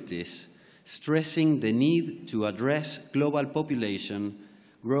priorities, stressing the need to address global population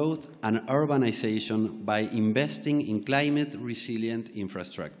growth and urbanization by investing in climate-resilient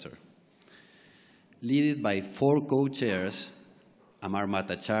infrastructure. Led by 4 co-chairs, Amar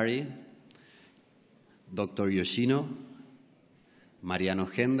Bhattacharya, Dr. Yoshino, María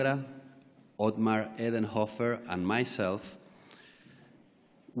Otmar Edenhofer, and myself,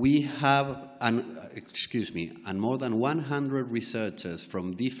 we have, and more than 100 researchers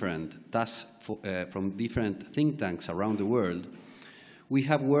from different think tanks around the world, we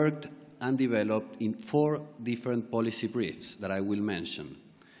have worked and developed in 4 different policy briefs that I will mention.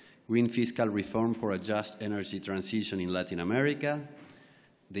 Green fiscal reform for a just energy transition in Latin America,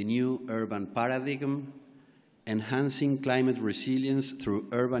 the new urban paradigm, enhancing climate resilience through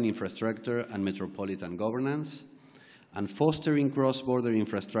urban infrastructure and metropolitan governance, and fostering cross-border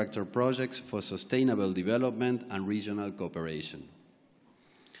infrastructure projects for sustainable development and regional cooperation.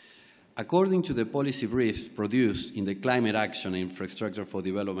 According to the policy briefs produced in the Climate Action and Infrastructure for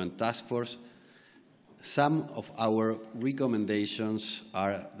Development Task Force, some of our recommendations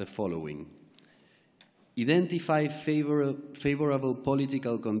are the following. Identify favorable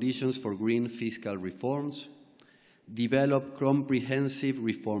political conditions for green fiscal reforms, develop comprehensive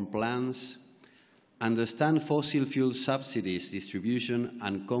reform plans, understand fossil fuel subsidies, distribution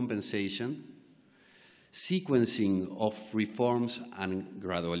and compensation, sequencing of reforms and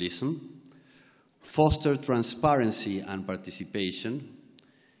gradualism, foster transparency and participation,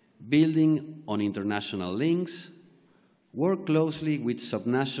 building on international links, work closely with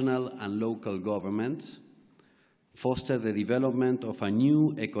subnational and local governments, foster the development of a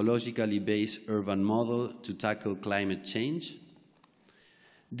new ecologically based urban model to tackle climate change,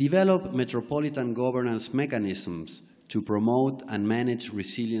 develop metropolitan governance mechanisms to promote and manage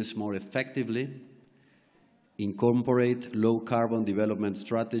resilience more effectively, incorporate low-carbon development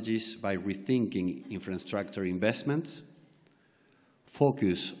strategies by rethinking infrastructure investments,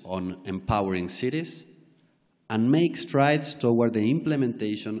 focus on empowering cities, and make strides toward the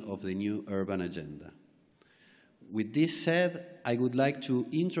implementation of the new urban agenda. With this said, I would like to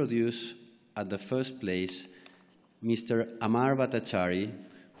introduce at the first place Mr. Amar Bhattacharya,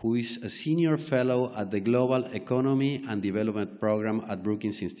 who is a senior fellow at the Global Economy and Development Program at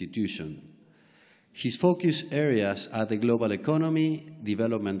Brookings Institution. His focus areas are the global economy,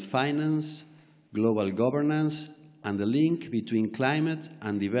 development finance, global governance, and the link between climate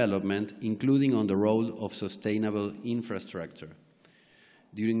and development, including on the role of sustainable infrastructure.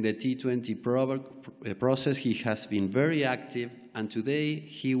 During the T20 process, he has been very active, and today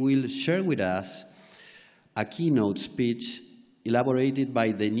he will share with us a keynote speech elaborated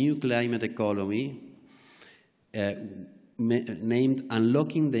by the New Climate Economy, named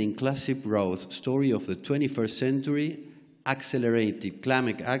Unlocking the Inclusive Growth Story of the 21st Century, Accelerated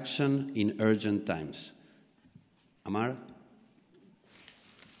Climate Action in Urgent Times. Amar?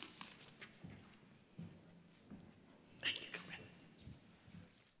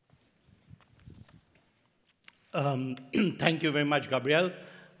 Thank you very much, Gabriel.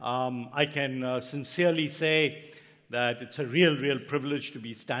 I can sincerely say that it's a real privilege to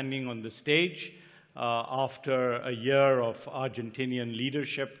be standing on the stage after a year of Argentinian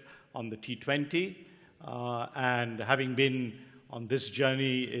leadership on the T20. And having been on this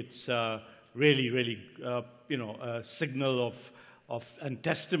journey, it's really a signal of and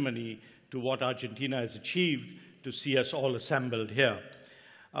testimony to what Argentina has achieved to see us all assembled here.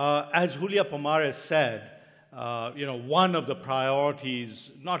 As Julia Pomares said, one of the priorities,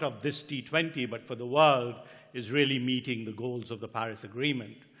 not of this T20, but for the world, is really meeting the goals of the Paris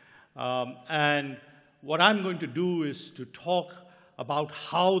Agreement. And what I'm going to do is to talk about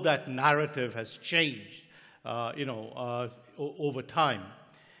how that narrative has changed, over time.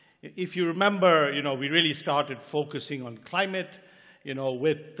 If you remember, we really started focusing on climate,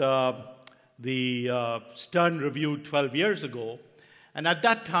 with the Stern Review 12 years ago. And at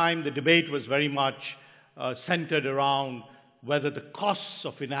that time, the debate was very much centered around whether the costs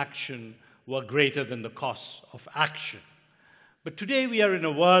of inaction were greater than the costs of action. But today we are in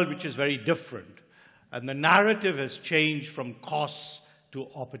a world which is very different, and the narrative has changed from costs to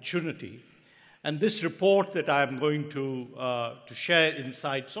opportunity. And this report that I'm going to share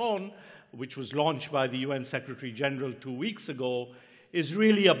insights on, which was launched by the UN Secretary General 2 weeks ago, is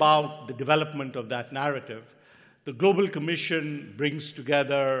really about the development of that narrative. The Global Commission brings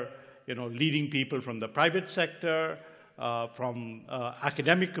together leading people from the private sector, from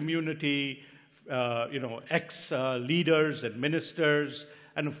academic community, ex-leaders and ministers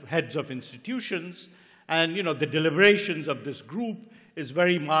and heads of institutions. And the deliberations of this group is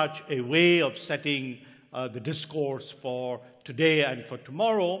very much a way of setting the discourse for today and for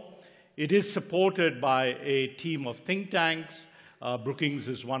tomorrow. It is supported by a team of think tanks. Brookings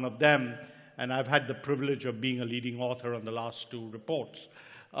is one of them, and I've had the privilege of being a leading author on the last 2 reports.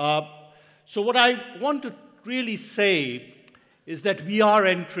 So what I want to really say is that we are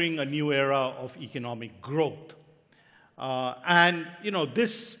entering a new era of economic growth.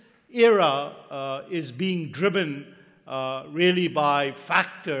 This era is being driven really by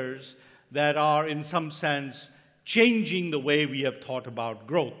factors that are, in some sense, changing the way we have thought about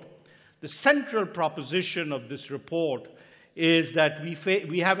growth. The central proposition of this report is that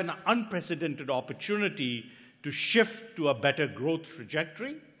we have an unprecedented opportunity to shift to a better growth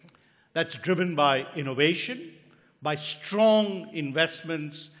trajectory that's driven by innovation, by strong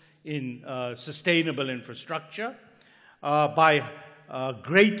investments in sustainable infrastructure, by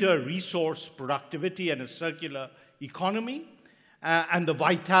greater resource productivity and a circular economy, and the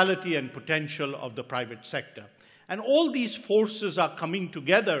vitality and potential of the private sector. And all these forces are coming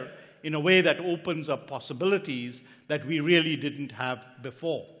together in a way that opens up possibilities that we really didn't have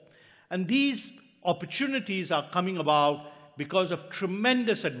before. And these opportunities are coming about because of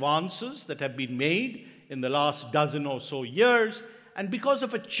tremendous advances that have been made in the last dozen or so years, and because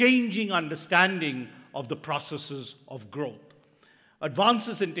of a changing understanding of the processes of growth.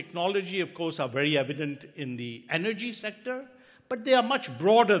 Advances in technology, of course, are very evident in the energy sector, but they are much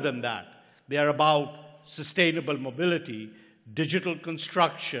broader than that. They are about sustainable mobility, digital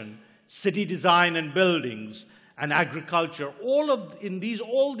construction, city design and buildings, and agriculture.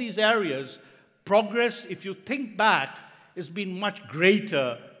 All these areas, progress, if you think back, has been much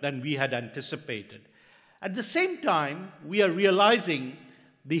greater than we had anticipated. At the same time, we are realizing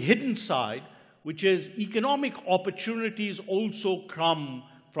the hidden side, which is economic opportunities also come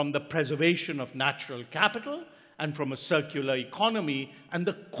from the preservation of natural capital and from a circular economy, and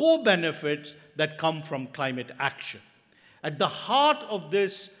the co-benefits that come from climate action. At the heart of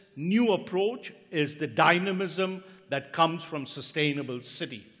this new approach is the dynamism that comes from sustainable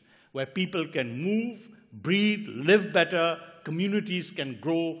cities, where people can move, breathe, live better, communities can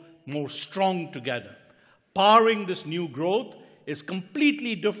grow more strong together. Powering this new growth is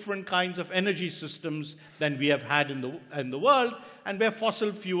completely different kinds of energy systems than we have had in the world, and where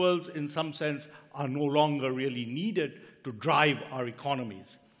fossil fuels, in some sense, are no longer really needed to drive our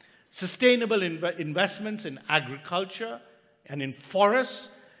economies. Sustainable investments in agriculture and in forests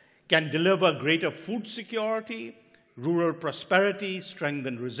can deliver greater food security, rural prosperity,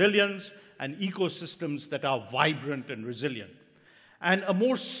 strengthen resilience, and ecosystems that are vibrant and resilient. And a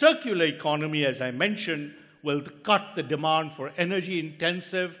more circular economy, as I mentioned, will cut the demand for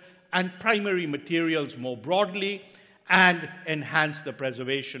energy-intensive and primary materials more broadly and enhance the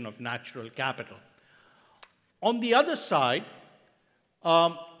preservation of natural capital. On the other side,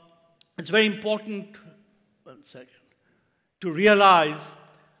 it's very important, to realize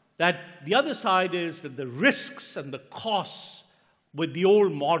that the other side is that the risks and the costs with the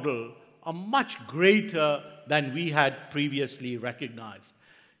old model are much greater than we had previously recognized.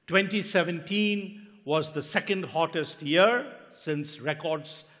 2017 was the second hottest year since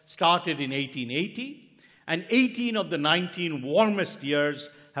records started in 1880, and 18 of the 19 warmest years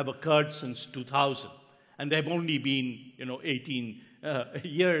have occurred since 2000. And they've only been, 18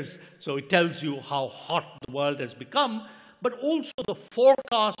 years, so it tells you how hot the world has become. But also the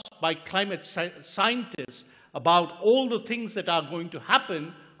forecasts by climate scientists about all the things that are going to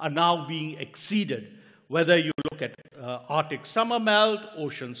happen are now being exceeded. Whether you look at Arctic summer melt,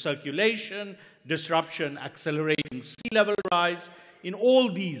 ocean circulation, disruption, accelerating sea level rise, in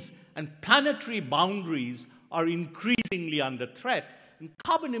all these, and planetary boundaries are increasingly under threat. And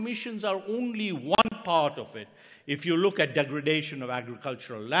carbon emissions are only one part of it. If you look at degradation of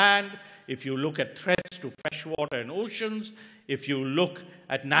agricultural land, if you look at threats to freshwater and oceans, if you look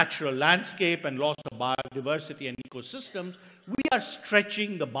at natural landscape and loss of biodiversity and ecosystems, we are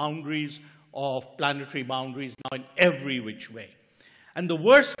stretching the boundaries of planetary boundaries now in every which way. And the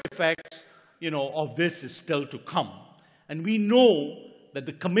worst effects, of this is still to come. And we know that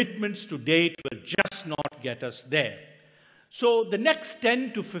the commitments to date will just not get us there. So the next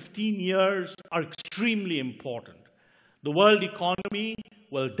 10 to 15 years are extremely important. The world economy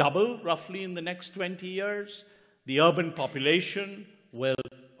will double roughly in the next 20 years. The urban population will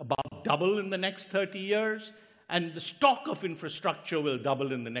about double in the next 30 years. And the stock of infrastructure will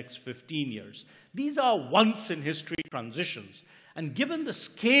double in the next 15 years. These are once-in-history transitions. And given the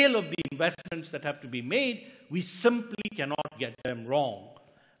scale of the investments that have to be made, we simply cannot get them wrong.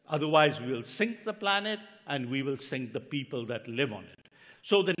 Otherwise, we will sink the planet, and we will sink the people that live on it.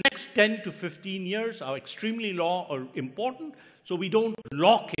 So the next 10 to 15 years are extremely important, so we don't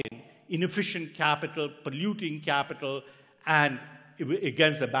lock in inefficient capital, polluting capital, and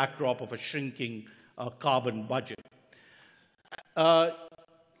against the backdrop of a shrinking carbon budget. What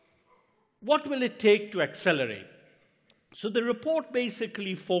will it take to accelerate? So the report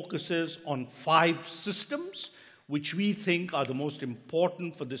basically focuses on 5 systems which we think are the most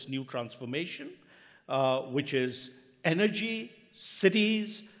important for this new transformation, which is energy,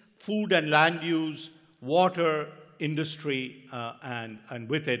 cities, food and land use, water, industry, and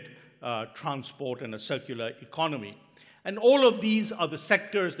with it, transport and a circular economy. And all of these are the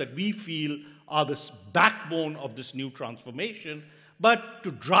sectors that we feel are the backbone of this new transformation. But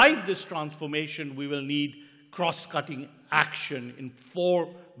to drive this transformation, we will need cross-cutting action in 4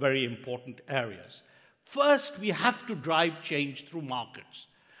 very important areas. First, we have to drive change through markets.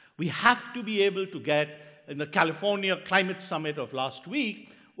 We have to be able to get, in the California Climate Summit of last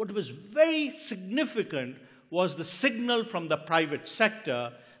week, what was very significant was the signal from the private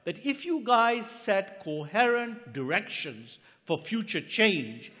sector that if you guys set coherent directions for future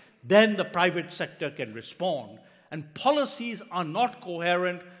change, then the private sector can respond. And policies are not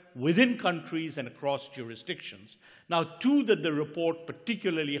coherent within countries and across jurisdictions. Now, 2 that the report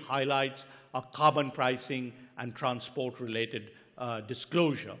particularly highlights are carbon pricing and transport-related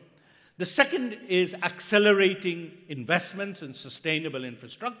disclosure. The second is accelerating investments in sustainable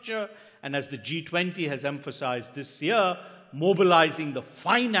infrastructure, and as the G20 has emphasized this year, mobilizing the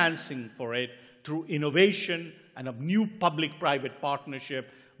financing for it through innovation and a new public-private partnership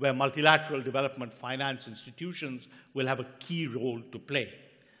where multilateral development finance institutions will have a key role to play.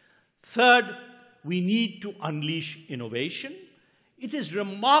 Third, we need to unleash innovation. It is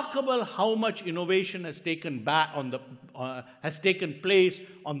remarkable how much innovation has taken place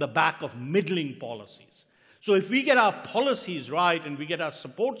on the back of middling policies. So if we get our policies right and we get our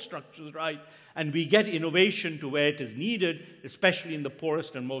support structures right and we get innovation to where it is needed, especially in the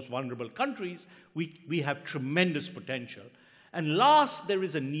poorest and most vulnerable countries, we have tremendous potential. And last, there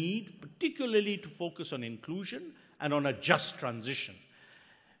is a need, particularly to focus on inclusion and on a just transition.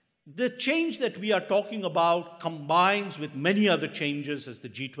 The change that we are talking about combines with many other changes, as the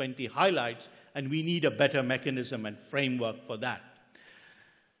G20 highlights, and we need a better mechanism and framework for that.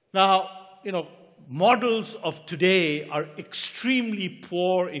 Now, models of today are extremely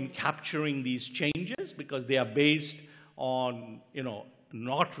poor in capturing these changes because they are based on,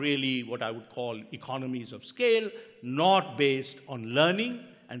 not really what I would call economies of scale, not based on learning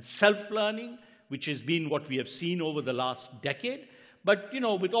and self-learning, which has been what we have seen over the last decade. But,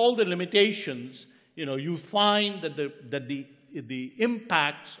 with all the limitations, you find that the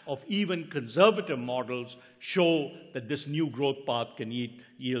impacts of even conservative models show that this new growth path can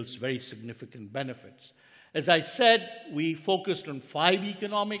yields very significant benefits. As I said, we focused on 5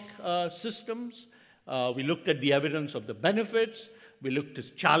 economic systems. We looked at the evidence of the benefits. We looked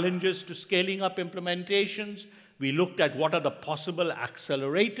at challenges to scaling up implementations. We looked at what are the possible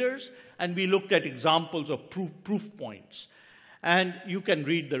accelerators. And we looked at examples of proof points. And you can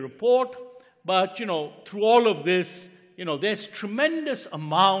read the report. But, through all of this, there's tremendous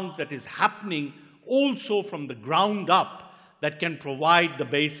amount that is happening also from the ground up that can provide the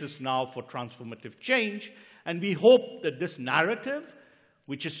basis now for transformative change. And we hope that this narrative,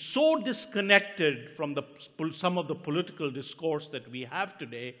 which is so disconnected from some of the political discourse that we have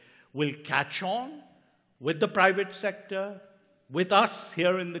today, will catch on with the private sector, with us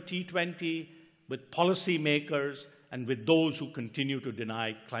here in the T20, with policymakers, and with those who continue to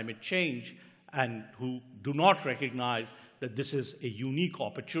deny climate change and who do not recognize that this is a unique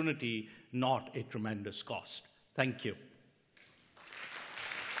opportunity, not a tremendous cost. Thank you.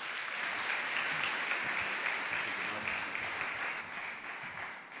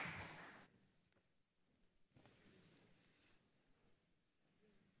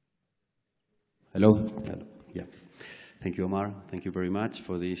 Hello. Hello. Yeah. Thank you, Amar. Thank you very much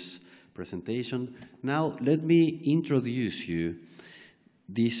for this presentation. Now, let me introduce you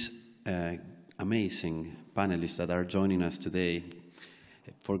these amazing panelists that are joining us today.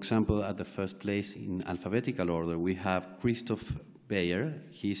 For example, at the first place in alphabetical order, we have Chirstoph Beier.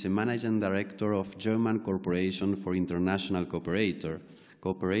 He's a managing director of German Corporation for International Cooperation.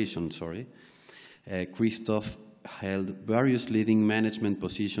 Chirstoph held various leading management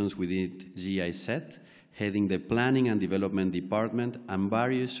positions within GIZ, heading the Planning and Development Department and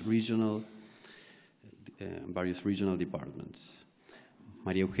various regional departments.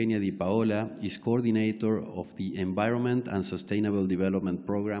 María Eugenia di Paola is coordinator of the Environment and Sustainable Development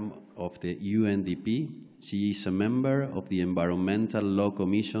Program of the UNDP. She is a member of the Environmental Law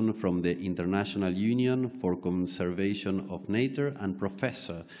Commission from the International Union for Conservation of Nature and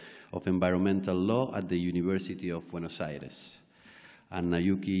professor of Environmental Law at the University of Buenos Aires. And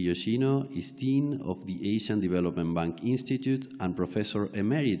Naoyuki Yoshino is Dean of the Asian Development Bank Institute and Professor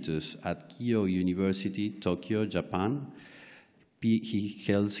Emeritus at Keio University, Tokyo, Japan.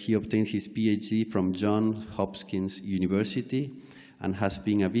 He obtained his PhD from Johns Hopkins University and has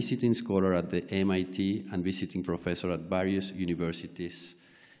been a visiting scholar at the MIT and visiting professor at various universities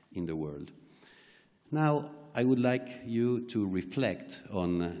in the world. Now, I would like you to reflect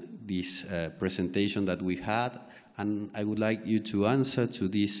on this presentation that we had, and I would like you to answer to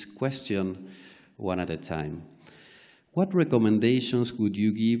this question one at a time. What recommendations would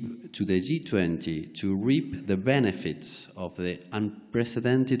you give to the G20 to reap the benefits of the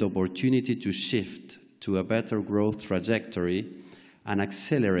unprecedented opportunity to shift to a better growth trajectory and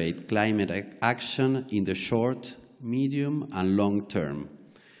accelerate climate action in the short, medium, and long term?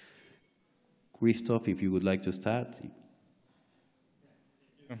 Chirstoph, if you would like to start.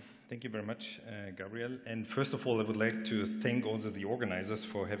 Thank you very much, Gabriel. And first of all, I would like to thank also the organizers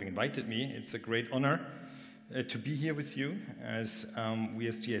for having invited me. It's a great honor to be here with you. As we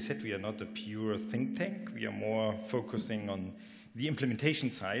as GIZ, we are not a pure think tank. We are more focusing on the implementation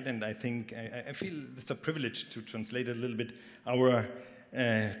side, and I think I feel it's a privilege to translate a little bit our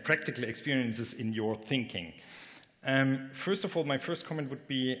practical experiences in your thinking. First of all, my first comment would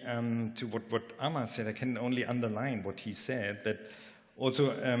be to what Amar said. I can only underline what he said, that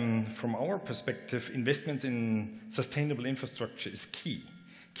also from our perspective, investments in sustainable infrastructure is key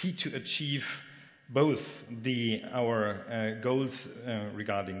to achieve both our goals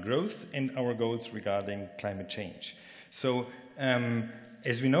regarding growth and our goals regarding climate change. So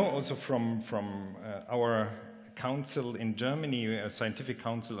as we know also from our council in Germany, a scientific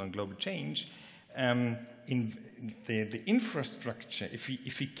council on global change, in the infrastructure,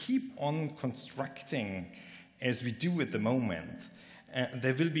 if we keep on constructing as we do at the moment,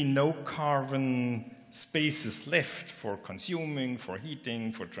 there will be no carbon spaces left for consuming, for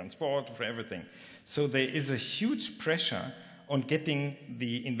heating, for transport, for everything. So there is a huge pressure on getting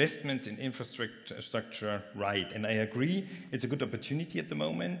the investments in infrastructure right. And I agree, it's a good opportunity at the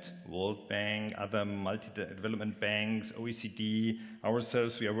moment. World Bank, other multi-development banks, OECD,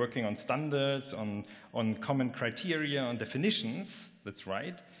 ourselves, we are working on standards, on common criteria, on definitions, that's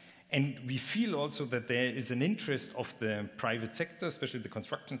right. And we feel also that there is an interest of the private sector, especially the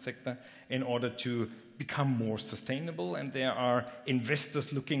construction sector, in order to become more sustainable. And there are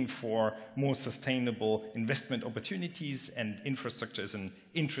investors looking for more sustainable investment opportunities, and infrastructure is an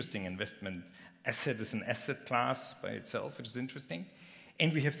interesting investment asset, is an asset class by itself, which is interesting.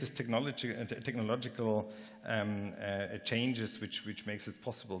 And we have this technological changes which makes it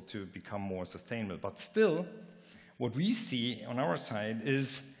possible to become more sustainable. But still, what we see on our side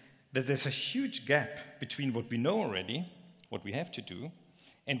is that there's a huge gap between what we know already, what we have to do,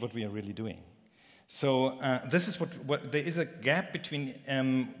 and what we are really doing. So this is what there is a gap between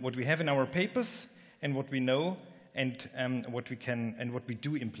what we have in our papers and what we know, and what we can and what we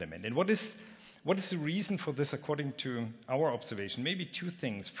do implement. And what is the reason for this according to our observation? Maybe two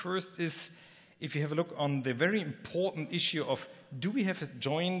things. First is, if you have a look on the very important issue of, do we have a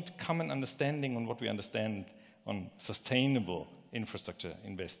joint common understanding on what we understand on sustainable infrastructure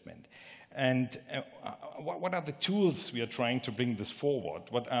investment? And what are the tools we are trying to bring this forward?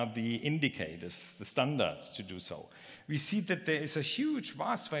 What are the indicators, the standards to do so? We see that there is a huge,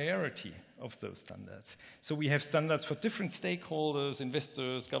 vast variety of those standards. So we have standards for different stakeholders,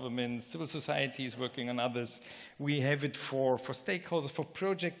 investors, governments, civil societies working on others. We have it for stakeholders, for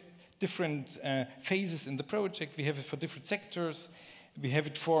project, different phases in the project. We have it for different sectors. We have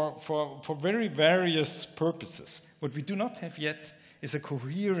it for very various purposes. What we do not have yet is a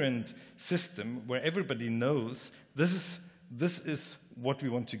coherent system where everybody knows this is what we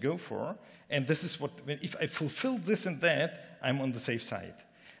want to go for, and this is what, if I fulfill this and that, I'm on the safe side.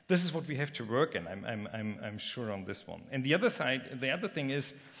 This is what we have to work in, I'm sure on this one. And the other thing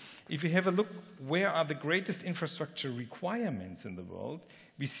is, if you have a look, where are the greatest infrastructure requirements in the world,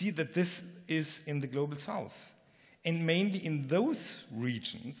 we see that this is in the Global South. And mainly in those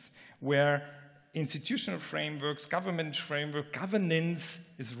regions where institutional frameworks, government framework, governance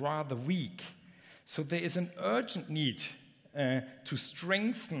is rather weak. So there is an urgent need to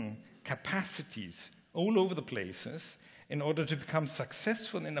strengthen capacities all over the places in order to become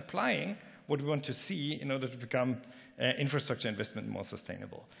successful in applying what we want to see in order to become infrastructure investment more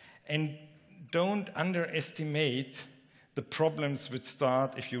sustainable. And don't underestimate the problems which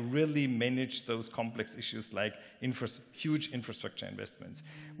start if you really manage those complex issues like huge infrastructure investments.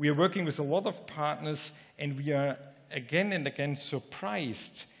 We are working with a lot of partners, and we are again and again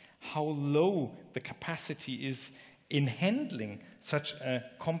surprised how low the capacity is in handling such a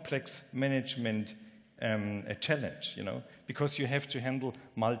complex management challenge, because you have to handle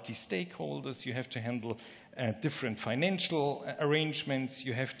multi-stakeholders, you have to handle different financial arrangements,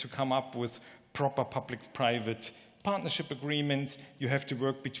 you have to come up with proper public-private partnership agreements, you have to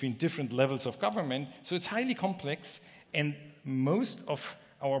work between different levels of government. So it's highly complex, and most of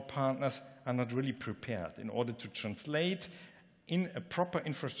our partners are not really prepared in order to translate in a proper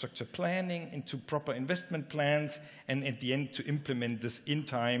infrastructure planning into proper investment plans, and at the end to implement this in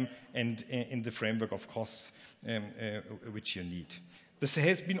time and in the framework of costs which you need. This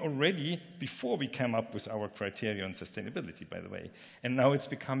has been already before we came up with our criteria on sustainability, by the way, and now it's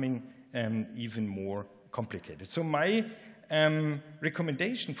becoming even more complicated. So my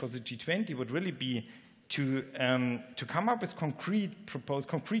recommendation for the G20 would really be to come up with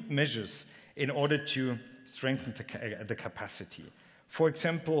concrete measures in order to strengthen the capacity. For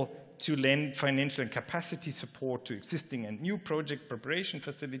example, to lend financial and capacity support to existing and new project preparation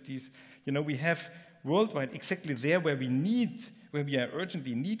facilities. We have worldwide exactly there where we are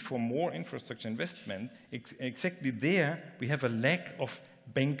urgently need for more infrastructure investment, exactly there we have a lack of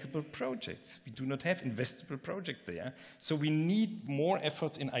bankable projects. We do not have investable projects there. So we need more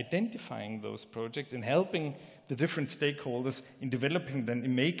efforts in identifying those projects and helping the different stakeholders in developing them,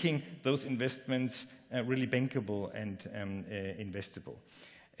 in making those investments really bankable and investable.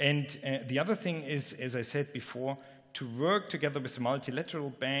 And the other thing is, as I said before, to work together with the multilateral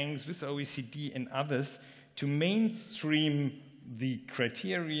banks, with OECD and others, to mainstream the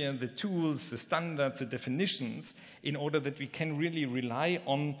criteria, the tools, the standards, the definitions, in order that we can really rely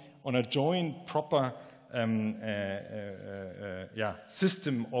on a joint, proper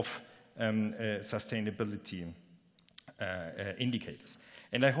system of sustainability indicators.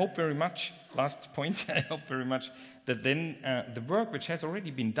 And I hope very much, last point, I hope very much that then the work which has already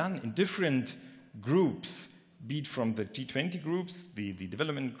been done in different groups, be it from the G20 groups, the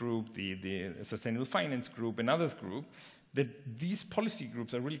development group, the sustainable finance group, and others group, that these policy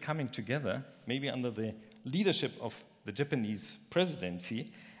groups are really coming together, maybe under the leadership of the Japanese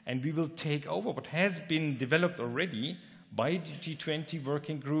presidency, and we will take over what has been developed already by the G20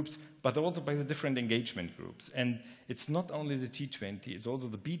 working groups, but also by the different engagement groups. And it's not only the G20, it's also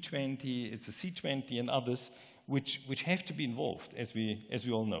the B20, it's the C20 and others, which have to be involved, as we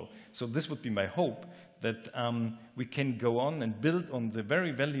all know. So this would be my hope, that we can go on and build on the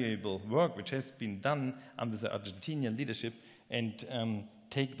very valuable work which has been done under the Argentinian leadership, and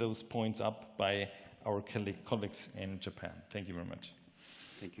take those points up by our colleagues in Japan. Thank you very much.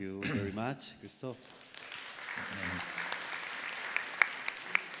 Thank you very much, Chirstoph.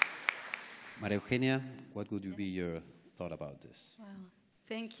 María Eugenia, what would be your thought about this? Well,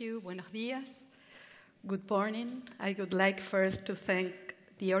 thank you. Buenos días. Good morning. I would like first to thank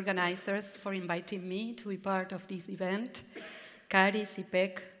the organizers for inviting me to be part of this event, CARI,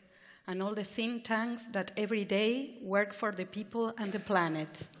 CIPPEC, and all the think tanks that every day work for the people and the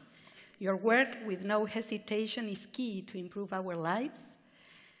planet. Your work with no hesitation is key to improve our lives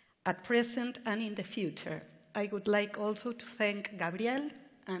at present and in the future. I would like also to thank Gabriel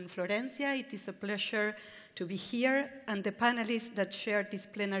and Florencia. It is a pleasure to be here, and the panelists that shared this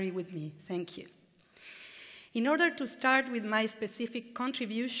plenary with me. Thank you. In order to start with my specific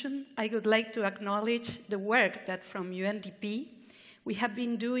contribution, I would like to acknowledge the work that from UNDP we have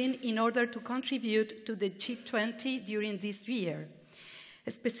been doing in order to contribute to the G20 during this year,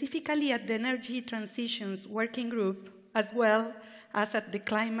 specifically at the Energy Transitions Working Group, as well as at the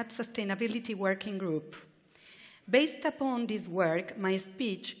Climate Sustainability Working Group. Based upon this work, my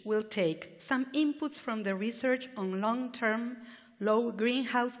speech will take some inputs from the research on long-term low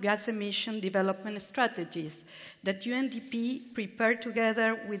greenhouse gas emission development strategies that UNDP prepared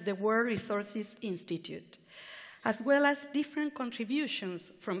together with the World Resources Institute, as well as different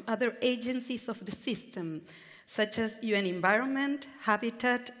contributions from other agencies of the system, such as UN Environment,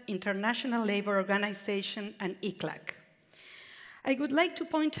 Habitat, International Labour Organization, and ICLAC. I would like to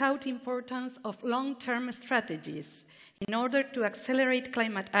point out the importance of long-term strategies in order to accelerate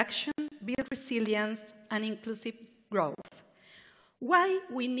climate action, build resilience, and inclusive growth. Why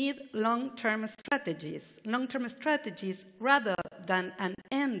we need long-term strategies? Long-term strategies, rather than an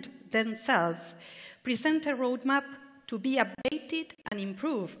end themselves, present a roadmap to be updated and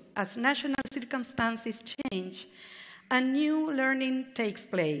improved as national circumstances change and new learning takes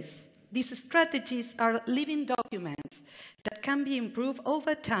place. These strategies are living documents that can be improved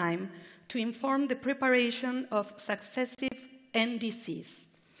over time to inform the preparation of successive NDCs.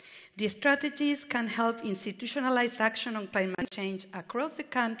 The strategies can help institutionalize action on climate change across the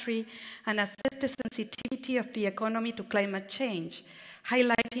country and assess the sensitivity of the economy to climate change,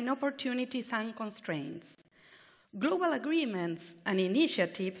 highlighting opportunities and constraints. Global agreements and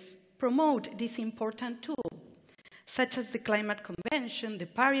initiatives promote this important tool, such as the Climate Convention, the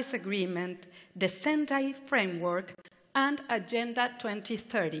Paris Agreement, the Sendai Framework, and Agenda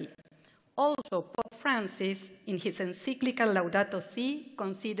 2030. Also, Pope Francis, in his encyclical Laudato Si,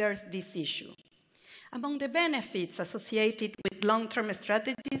 considers this issue. Among the benefits associated with long-term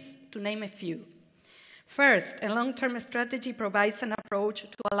strategies, to name a few. First, a long-term strategy provides an approach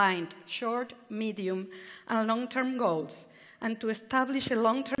to align short, medium, and long-term goals, and to establish a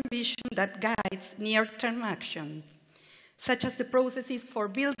long-term vision that guides near-term action, such as the processes for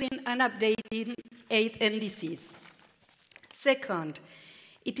building and updating 8 NDCs. Second,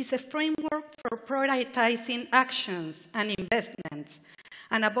 it is a framework for prioritizing actions and investments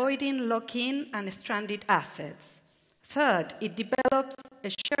and avoiding lock-in and stranded assets. Third, it develops a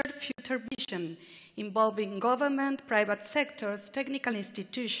shared future vision involving government, private sectors, technical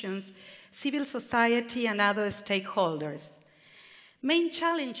institutions, civil society, and other stakeholders. Main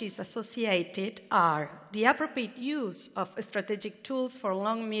challenges associated are the appropriate use of strategic tools for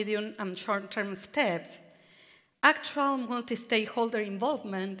long, medium, and short-term steps, actual multi-stakeholder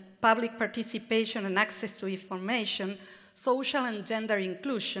involvement, public participation and access to information, social and gender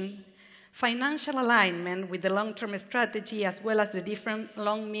inclusion, financial alignment with the long-term strategy as well as the different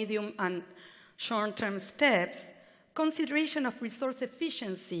long, medium, and short-term steps, consideration of resource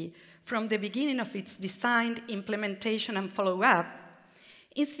efficiency from the beginning of its design, implementation, and follow-up,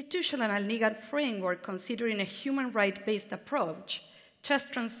 institutional and legal framework considering a human right-based approach,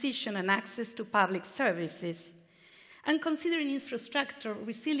 just transition and access to public services, and considering infrastructure,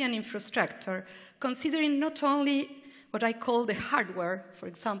 resilient infrastructure, considering not only what I call the hardware, for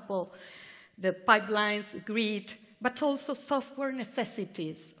example, the pipelines, grid, but also software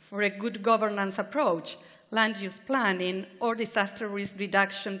necessities for a good governance approach, land use planning, or disaster risk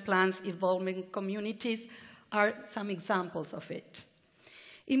reduction plans involving communities are some examples of it.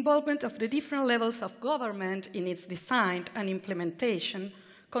 Involvement of the different levels of government in its design and implementation,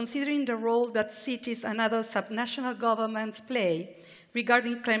 considering the role that cities and other subnational governments play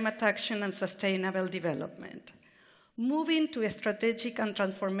regarding climate action and sustainable development. Moving to a strategic and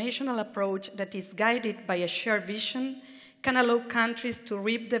transformational approach that is guided by a shared vision can allow countries to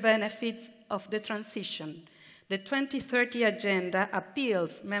reap the benefits of the transition. The 2030 Agenda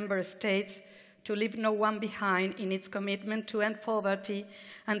appeals member states to leave no one behind in its commitment to end poverty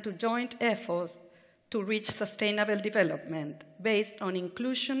and to joint efforts to reach sustainable development based on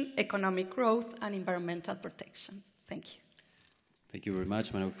inclusion, economic growth, and environmental protection. Thank you. Thank you very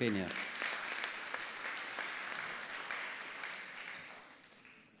much, María Eugenia.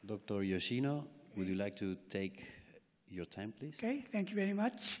 Dr. Yoshino, would you like to take your time, please? Okay, thank you very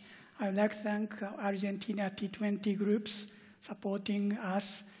much. I would like to thank Argentina T20 groups supporting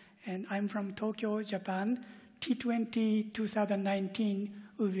us. And I'm from Tokyo, Japan. T20 2019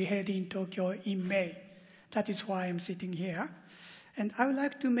 will be held in Tokyo in May. That is why I'm sitting here. And I would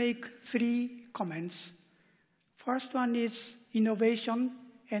like to make 3 comments. First one is innovation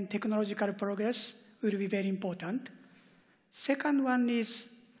and technological progress will be very important. Second one is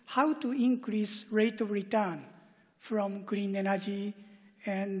how to increase rate of return from green energy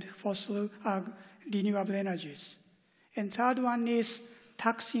and fossil renewable energies. And third one is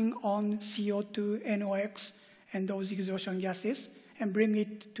taxing on CO2, NOx, and those exhaustion gases, and bring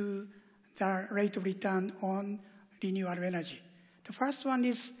it to the rate of return on renewable energy. The first one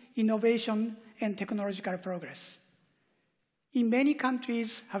is innovation and technological progress. In many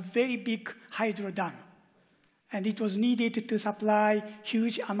countries have very big hydro dam, and it was needed to supply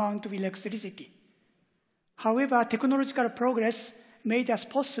huge amount of electricity. However, technological progress made us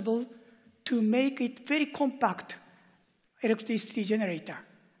possible to make it very compact electricity generator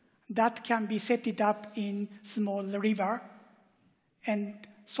that can be set it up in small river, and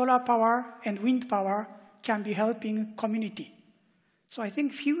solar power and wind power can be helping community. So I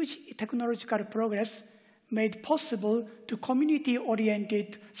think huge technological progress made possible to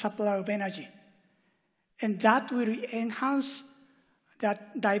community-oriented supply of energy. And that will enhance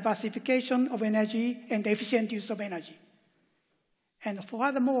that diversification of energy and efficient use of energy. And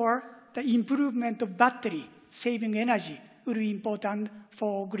furthermore, the improvement of battery saving energy will be important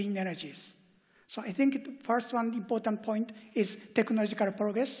for green energies. So I think the first one important point is technological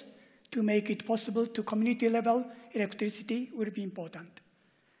progress. To make it possible to community level electricity will be important.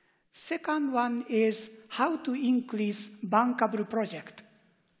 Second one is how to increase bankable project.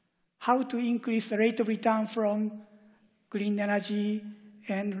 How to increase the rate of return from green energy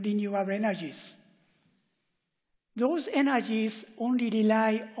and renewable energies. Those energies only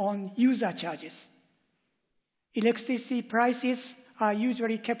rely on user charges. Electricity prices are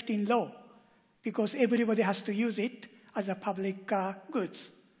usually kept in low because everybody has to use it as a public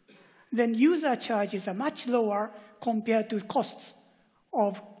goods. Then user charges are much lower compared to costs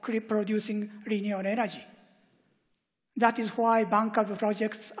of producing renewable energy. That is why bankable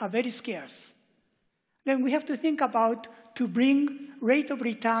projects are very scarce. Then we have to think about to bring rate of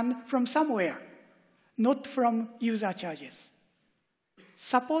return from somewhere, not from user charges.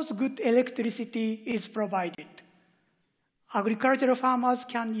 Suppose good electricity is provided. Agricultural farmers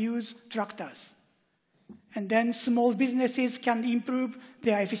can use tractors. And then small businesses can improve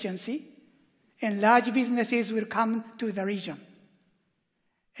their efficiency. And large businesses will come to the region.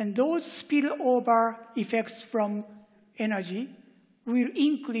 And those spillover effects from energy will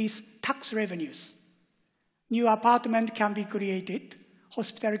increase tax revenues. New apartment can be created,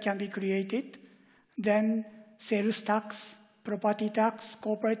 hospital can be created, then sales tax, property tax,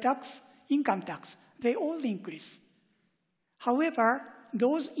 corporate tax, income tax, they all increase. However,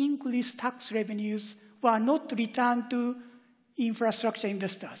 those increased tax revenues were not returned to infrastructure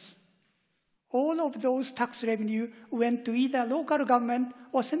investors. All of those tax revenue went to either local government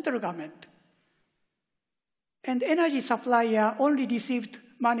or central government. And energy supplier only received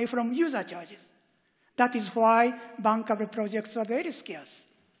money from user charges. That is why bankable projects are very scarce.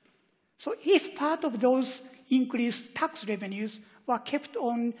 So if part of those increased tax revenues were kept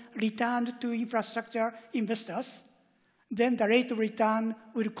on returned to infrastructure investors, then the rate of return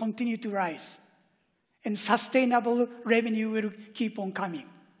will continue to rise. And sustainable revenue will keep on coming.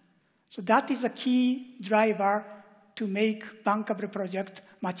 So that is a key driver to make bankable project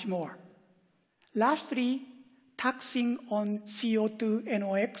much more. Lastly, taxing on CO2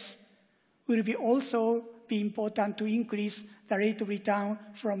 NOx will be also be important to increase the rate of return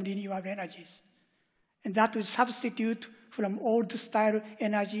from renewable energies. And that will substitute from old style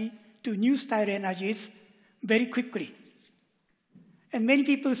energy to new style energies very quickly. And many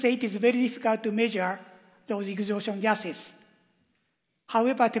people say it is very difficult to measure those exhaustion gases.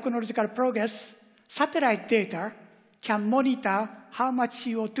 However, technological progress, satellite data can monitor how much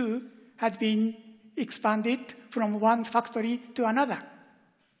CO2 has been expanded from one factory to another.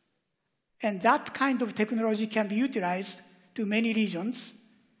 And that kind of technology can be utilized to many regions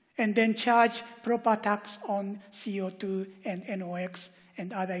and then charge proper tax on CO2 and NOx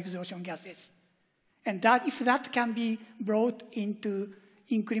and other exhaustion gases. And that, if that can be brought into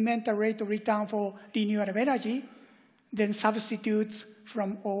incremental rate of return for renewable energy, then substitutes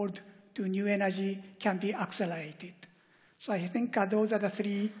from old to new energy can be accelerated. So I think those are the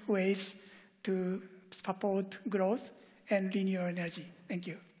three ways to support growth and renewable energy. Thank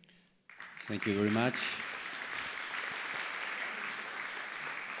you. Thank you very much.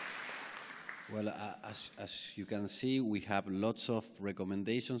 Well, as you can see, we have lots of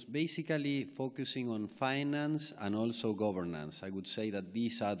recommendations, basically focusing on finance and also governance. I would say that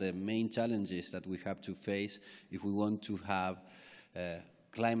these are the main challenges that we have to face if we want to have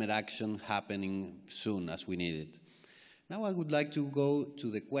climate action happening soon as we need it. Now I would like to go to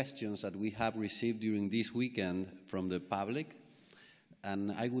the questions that we have received during this weekend from the public,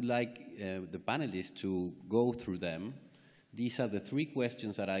 and I would like the panelists to go through them. These are the three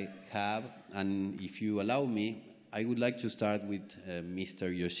questions that I have, and if you allow me, I would like to start with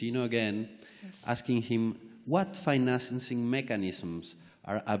Mr. Yoshino again, yes, asking him what financing mechanisms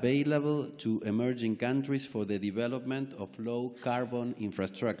are available to emerging countries for the development of low-carbon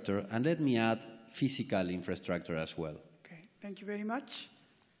infrastructure, and let me add physical infrastructure as well. Okay, thank you very much.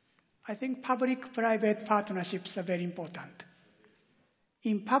 I think public-private partnerships are very important.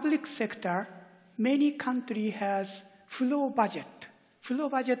 In public sector, many countries has flow budget. Flow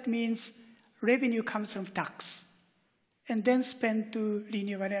budget means revenue comes from tax and then spent to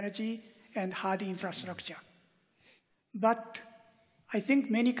renewable energy and hard infrastructure. But I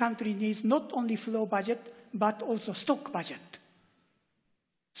think many countries need not only flow budget, but also stock budget.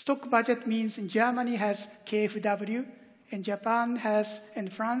 Stock budget means Germany has KfW, and Japan has,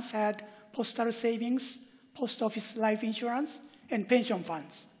 and France had postal savings, post office life insurance, and pension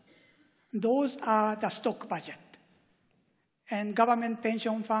funds. Those are the stock budget. And government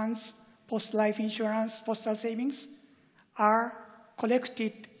pension funds, post-life insurance, postal savings are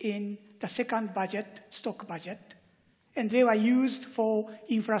collected in the second budget, stock budget, and they were used for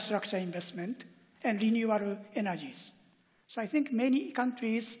infrastructure investment and renewable energies. So I think many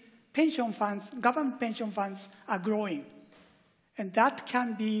countries, pension funds, government pension funds are growing, and that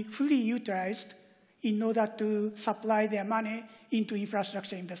can be fully utilized in order to supply their money into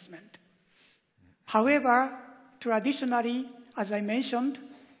infrastructure investment. However, traditionally, as I mentioned,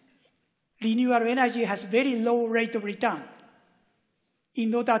 renewable energy has very low rate of return.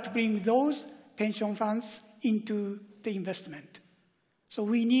 In order to bring those pension funds into the investment. So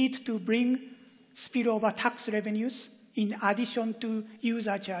we need to bring spillover tax revenues in addition to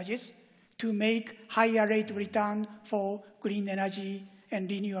user charges to make higher rate of return for green energy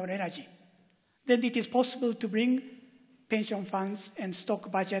and renewable energy. Then it is possible to bring pension funds and stock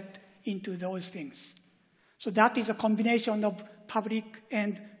budget into those things. So that is a combination of public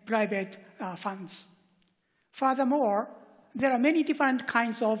and private funds. Furthermore, there are many different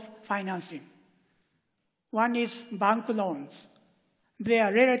kinds of financing. One is bank loans. They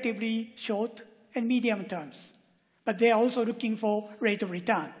are relatively short and medium terms, but they are also looking for rate of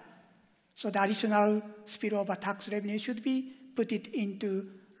return. So the additional spillover tax revenue should be put it into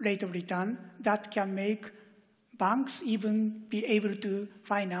rate of return that can make banks even be able to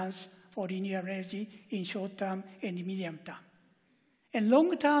finance for renewable energy in short term and medium term. And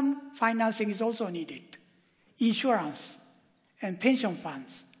long-term financing is also needed. Insurance and pension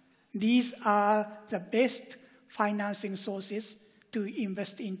funds. These are the best financing sources to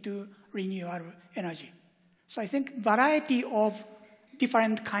invest into renewable energy. So I think variety of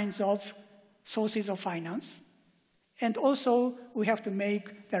different kinds of sources of finance. And also, we have to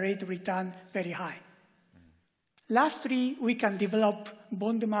make the rate of return very high. Lastly, we can develop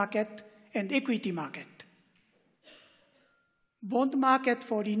bond market and equity market. Bond market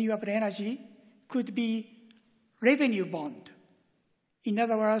for renewable energy could be revenue bond. In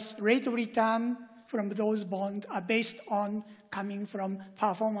other words, rate of return from those bonds are based on coming from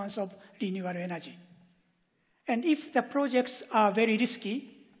performance of renewable energy. And if the projects are very risky,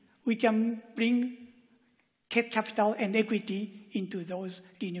 we can bring capital and equity into those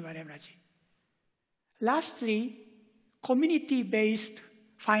renewable energy. Lastly, community-based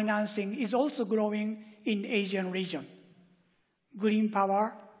financing is also growing in Asian region. Green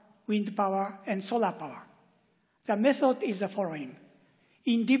power, wind power, and solar power. The method is the following.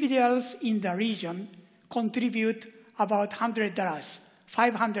 Individuals in the region contribute about $100,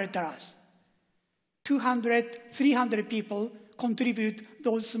 $500. 200, 300 people contribute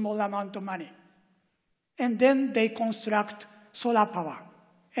those small amount of money. And then they construct solar power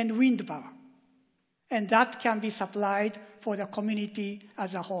and wind power. And that can be supplied for the community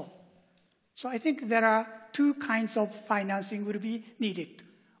as a whole. So I think there are two kinds of financing will be needed.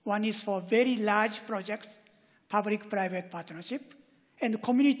 One is for very large projects, public-private partnership, and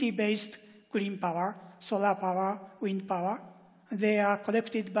community-based green power, solar power, wind power. They are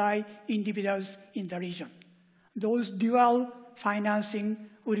collected by individuals in the region. Those dual financing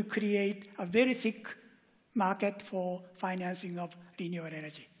will create a very thick market for financing of renewable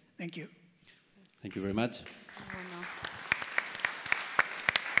energy. Thank you. Thank you very much.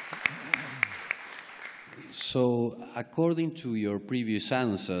 So, according to your previous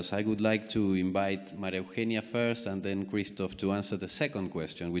answers, I would like to invite María Eugenia first and then Chirstoph to answer the second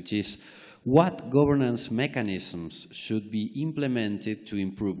question, which is, what governance mechanisms should be implemented to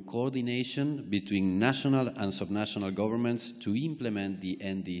improve coordination between national and subnational governments to implement the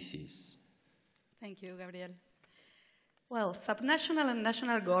NDCs? Thank you, Gabriel. Well, subnational and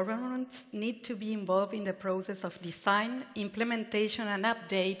national governments need to be involved in the process of design, implementation, and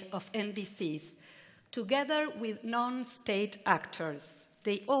update of NDCs, together with non-state actors.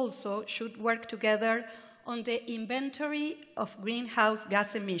 They also should work together on the inventory of greenhouse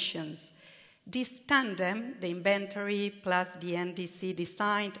gas emissions. This tandem, the inventory plus the NDC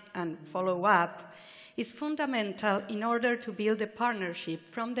design and follow-up, is fundamental in order to build a partnership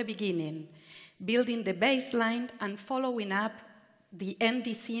from the beginning, building the baseline and following up the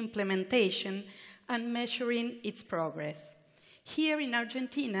NDC implementation and measuring its progress. Here in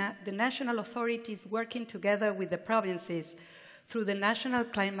Argentina, the national authorities working together with the provinces through the National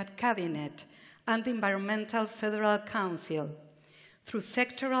Climate Cabinet and the Environmental Federal Council, through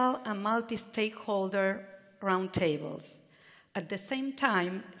sectoral and multi-stakeholder roundtables. At the same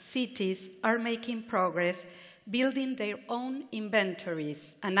time, cities are making progress building their own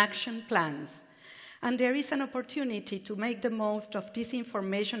inventories and action plans. And there is an opportunity to make the most of this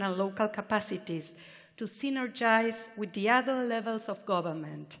information and local capacities to synergize with the other levels of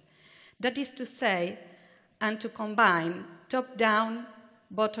government. That is to say, and to combine top-down,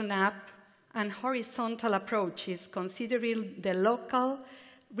 bottom-up, and horizontal approaches considering the local,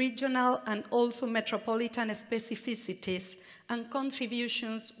 regional, and also metropolitan specificities and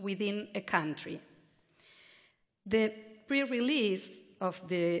contributions within a country. The pre-release of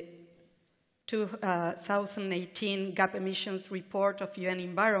the 2018 Gap Emissions Report of UN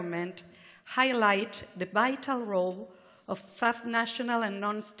Environment highlight the vital role of subnational and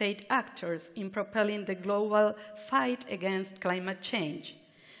non-state actors in propelling the global fight against climate change.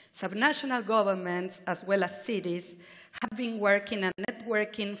 Subnational governments, as well as cities, have been working and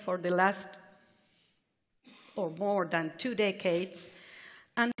networking for the last or more than 2 decades,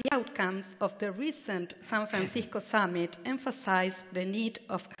 and the outcomes of the recent San Francisco summit emphasized the need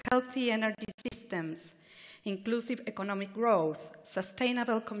of healthy energy systems, inclusive economic growth,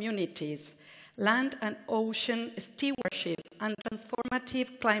 sustainable communities, land and ocean stewardship, and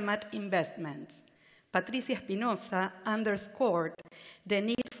transformative climate investments. Patricia Espinosa underscored the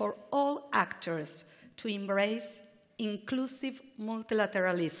need for all actors to embrace inclusive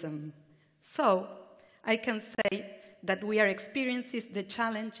multilateralism. So, I can say that we are experiencing the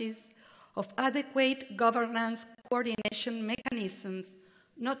challenges of adequate governance coordination mechanisms,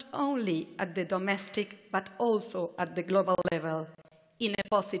 not only at the domestic, but also at the global level, in a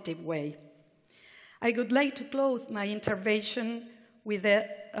positive way. I would like to close my intervention with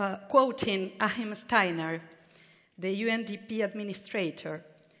quoting Achim Steiner, the UNDP administrator,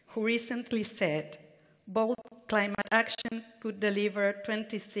 who recently said, bold climate action could deliver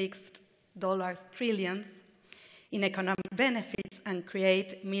 $26 trillions in economic benefits and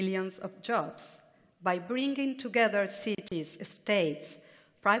create millions of jobs. By bringing together cities, states,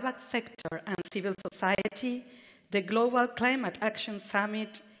 private sector, and civil society, the Global Climate Action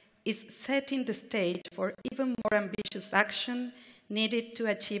Summit is setting the stage for even more ambitious action needed to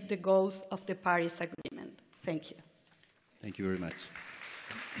achieve the goals of the Paris Agreement. Thank you. Thank you very much.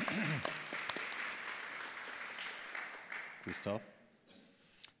 Chirstoph?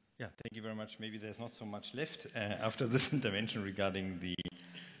 Yeah, thank you very much. Maybe there's not so much left after this intervention regarding the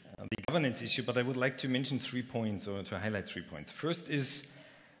governance issue, but I would like to mention 3 points, or to highlight 3 points. First is,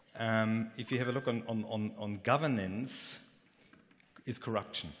 if you have a look on governance, is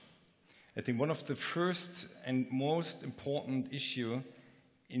corruption. I think one of the first and most important issue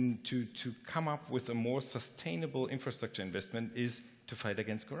to come up with a more sustainable infrastructure investment is to fight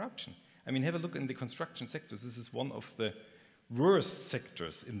against corruption. I mean, have a look in the construction sector. This is one of the worst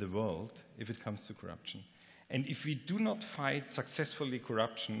sectors in the world if it comes to corruption. And if we do not fight successfully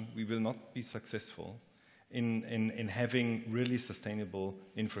corruption, we will not be successful in having really sustainable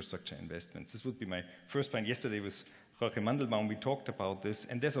infrastructure investments. This would be my first point. Yesterday with Jorge Mandelbaum, we talked about this,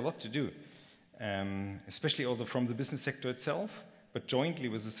 and there's a lot to do, especially also from the business sector itself, but jointly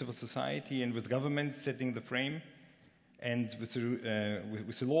with the civil society and with governments setting the frame, and with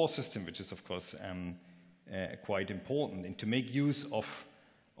the law system, which is, of course, quite important. And to make use of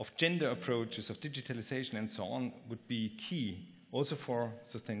gender approaches, of digitalization and so on would be key, also for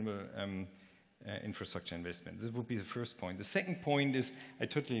sustainable infrastructure investment. This would be the first point. The second point is, I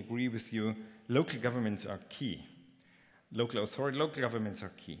totally agree with you, local governments are key. Local governments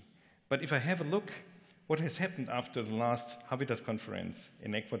are key. But if I have a look what has happened after the last Habitat conference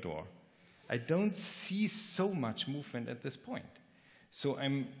in Ecuador, I don't see so much movement at this point. So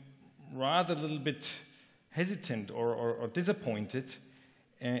I'm rather a little bit hesitant or disappointed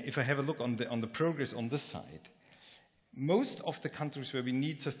if I have a look on the progress on this side. Most of the countries where we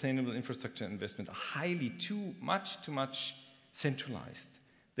need sustainable infrastructure investment are too much centralized.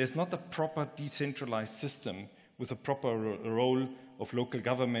 There's not a proper decentralized system with a proper role of local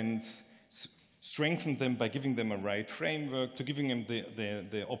governments, strengthen them by giving them a right framework, to giving them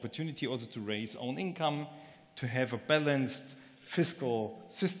the opportunity also to raise own income, to have a balanced fiscal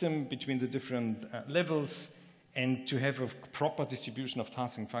system between the different levels, and to have a proper distribution of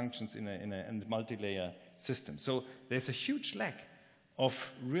tasks and functions in a multi-layer system. So there's a huge lack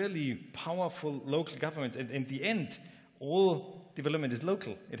of really powerful local governments. And in the end, all development is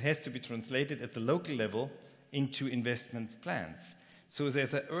local. It has to be translated at the local level into investment plans. So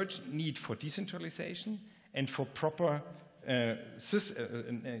there's an urgent need for decentralization and for proper,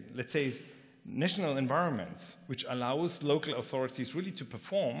 let's say, national environments, which allows local authorities really to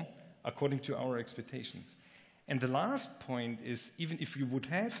perform according to our expectations. And the last point is, even if you would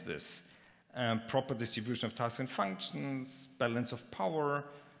have this proper distribution of tasks and functions, balance of power,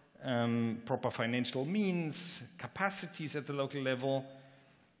 proper financial means, capacities at the local level,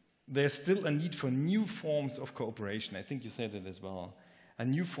 there's still a need for new forms of cooperation. I think you said it as well. A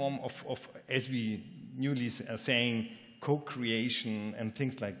new form of as we newly are saying, co-creation and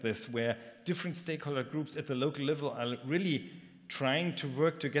things like this, where different stakeholder groups at the local level are really trying to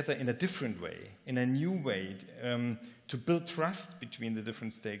work together in a different way, in a new way, to build trust between the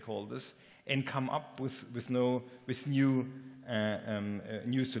different stakeholders and come up with new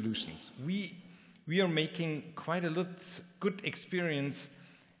solutions. We are making quite a lot good experience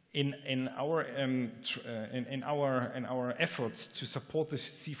in our efforts to support the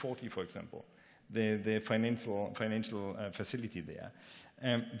C40, for example, the financial facility there.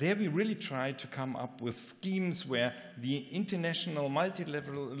 There we really try to come up with schemes where the international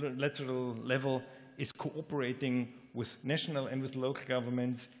multilateral level is cooperating with national and with local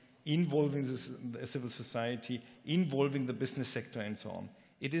governments, involving the civil society, involving the business sector and so on.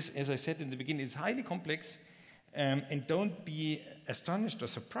 It is, as I said in the beginning, it's highly complex, and don't be astonished or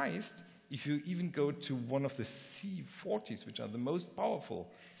surprised if you even go to one of the C40s, which are the most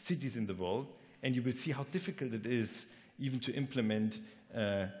powerful cities in the world, and you will see how difficult it is even to implement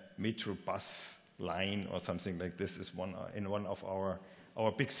a metro bus line or something like this in one of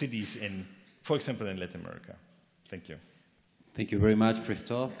our big cities in, for example, in Latin America. Thank you. Thank you very much,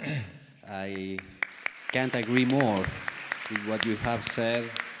 Chirstoph. I can't agree more with what you have said,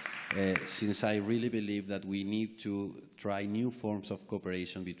 since I really believe that we need to try new forms of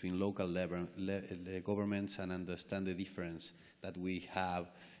cooperation between local governments and understand the difference that we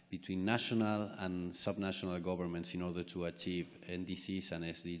have between national and subnational governments in order to achieve NDCs and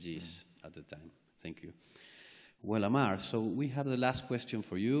SDGs at the time. Thank you. Well, Amar, so we have the last question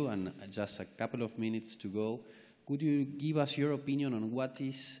for you, and just a couple of minutes to go. Could you give us your opinion on what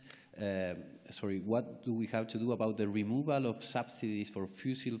do we have to do about the removal of subsidies for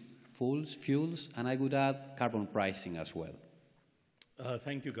fossil fuels, and I would add carbon pricing as well?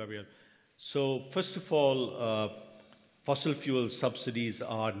 Thank you, Gabriel. So first of all, fossil fuel subsidies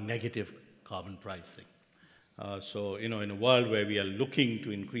are negative carbon pricing. So, in a world where we are looking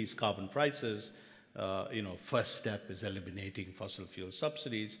to increase carbon prices, first step is eliminating fossil fuel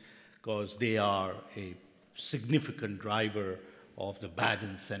subsidies, because they are a significant driver of the bad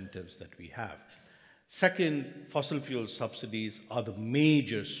incentives that we have. Second, fossil fuel subsidies are the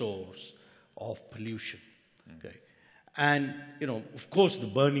major source of pollution. Okay? And, of course, the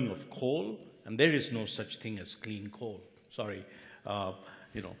burning of coal, and there is no such thing as clean coal,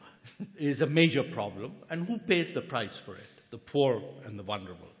 is a major problem. And who pays the price for it? The poor and the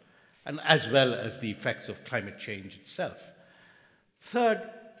vulnerable, and as well as the effects of climate change itself. Third,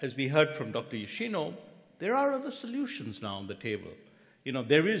 as we heard from Dr. Yoshino, there are other solutions now on the table.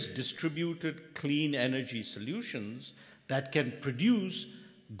 There is distributed clean energy solutions that can produce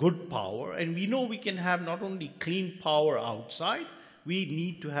good power, and we know we can have not only clean power outside, we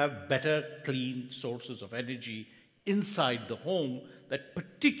need to have better clean sources of energy inside the home that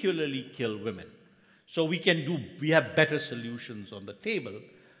particularly kill women. So we have better solutions on the table.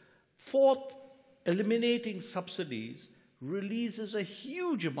 Fourth, eliminating subsidies releases a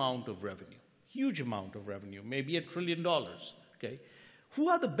huge amount of revenue, maybe $1 trillion, okay? Who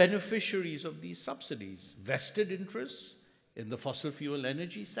are the beneficiaries of these subsidies? Vested interests in the fossil fuel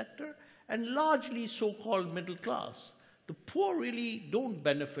energy sector, and largely so-called middle class. The poor really don't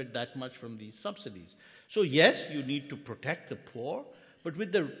benefit that much from these subsidies. So yes, you need to protect the poor, but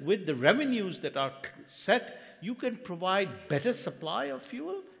with the revenues that are set, you can provide better supply of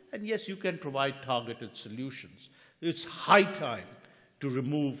fuel, and yes, you can provide targeted solutions. It's high time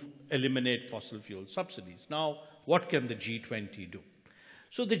to eliminate fossil fuel subsidies. Now, what can the G20 do?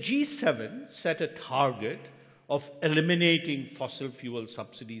 So the G7 set a target of eliminating fossil fuel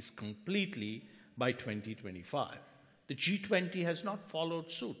subsidies completely by 2025. The G20 has not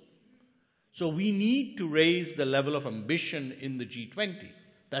followed suit. So we need to raise the level of ambition in the G20.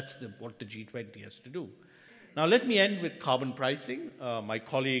 That's what the G20 has to do. Now let me end with carbon pricing. My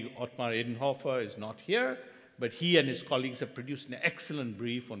colleague Ottmar Edenhofer is not here, but he and his colleagues have produced an excellent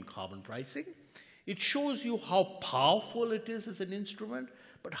brief on carbon pricing. It shows you how powerful it is as an instrument,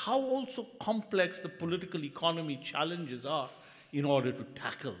 but how also complex the political economy challenges are in order to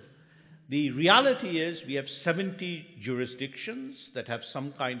tackle. The reality is we have 70 jurisdictions that have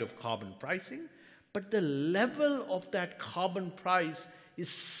some kind of carbon pricing, but the level of that carbon price is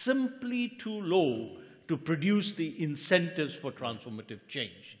simply too low to produce the incentives for transformative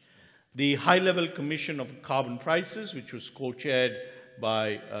change. The High-Level Commission of Carbon Prices, which was co-chaired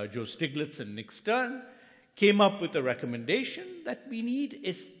by Joe Stiglitz and Nick Stern, came up with a recommendation that we need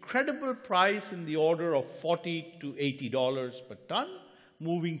a credible price in the order of $40 to $80 per ton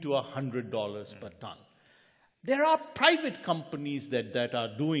moving to $100 per ton. There are private companies that are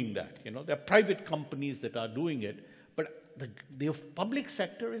doing that. You know, there are private companies that are doing it, but the public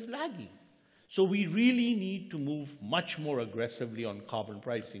sector is lagging. So we really need to move much more aggressively on carbon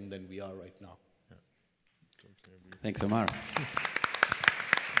pricing than we are right now. Thanks, Amar.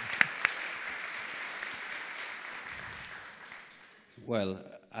 Well,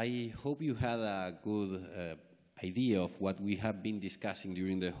 I hope you had a good idea of what we have been discussing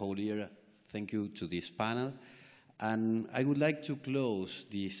during the whole year. Thank you to this panel. And I would like to close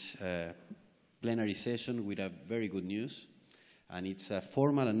this plenary session with a very good news. And it's a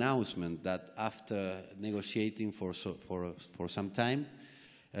formal announcement that after negotiating for some time,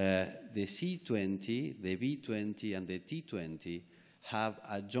 the C20, the B20, and the T20 have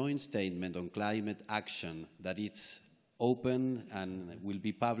a joint statement on climate action that is open and will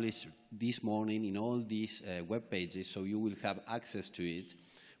be published this morning in all these web pages, so you will have access to it.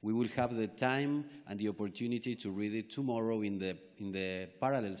 We will have the time and the opportunity to read it tomorrow in the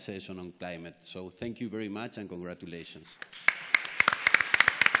parallel session on climate. So thank you very much and congratulations.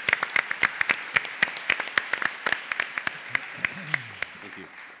 Thank you.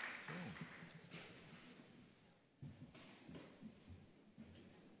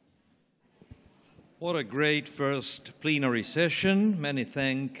 What a great first plenary session. Many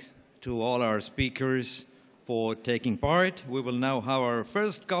thanks to all our speakers for taking part. We will now have our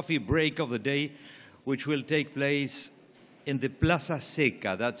first coffee break of the day, which will take place in the Plaza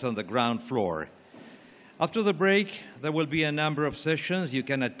Seca, that's on the ground floor. After the break, there will be a number of sessions you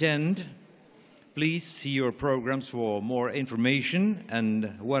can attend. Please see your programs for more information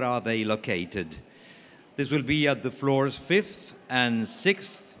and where are they located. This will be at the floors 5th and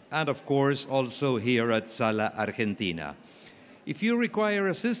 6th, and of course also here at Sala Argentina. If you require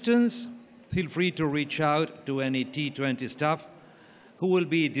assistance, feel free to reach out to any T20 staff who will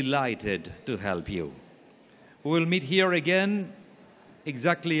be delighted to help you. We will meet here again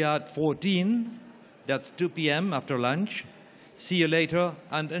exactly at 14, that's 2 p.m. after lunch. See you later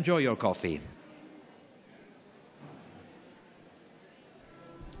and enjoy your coffee.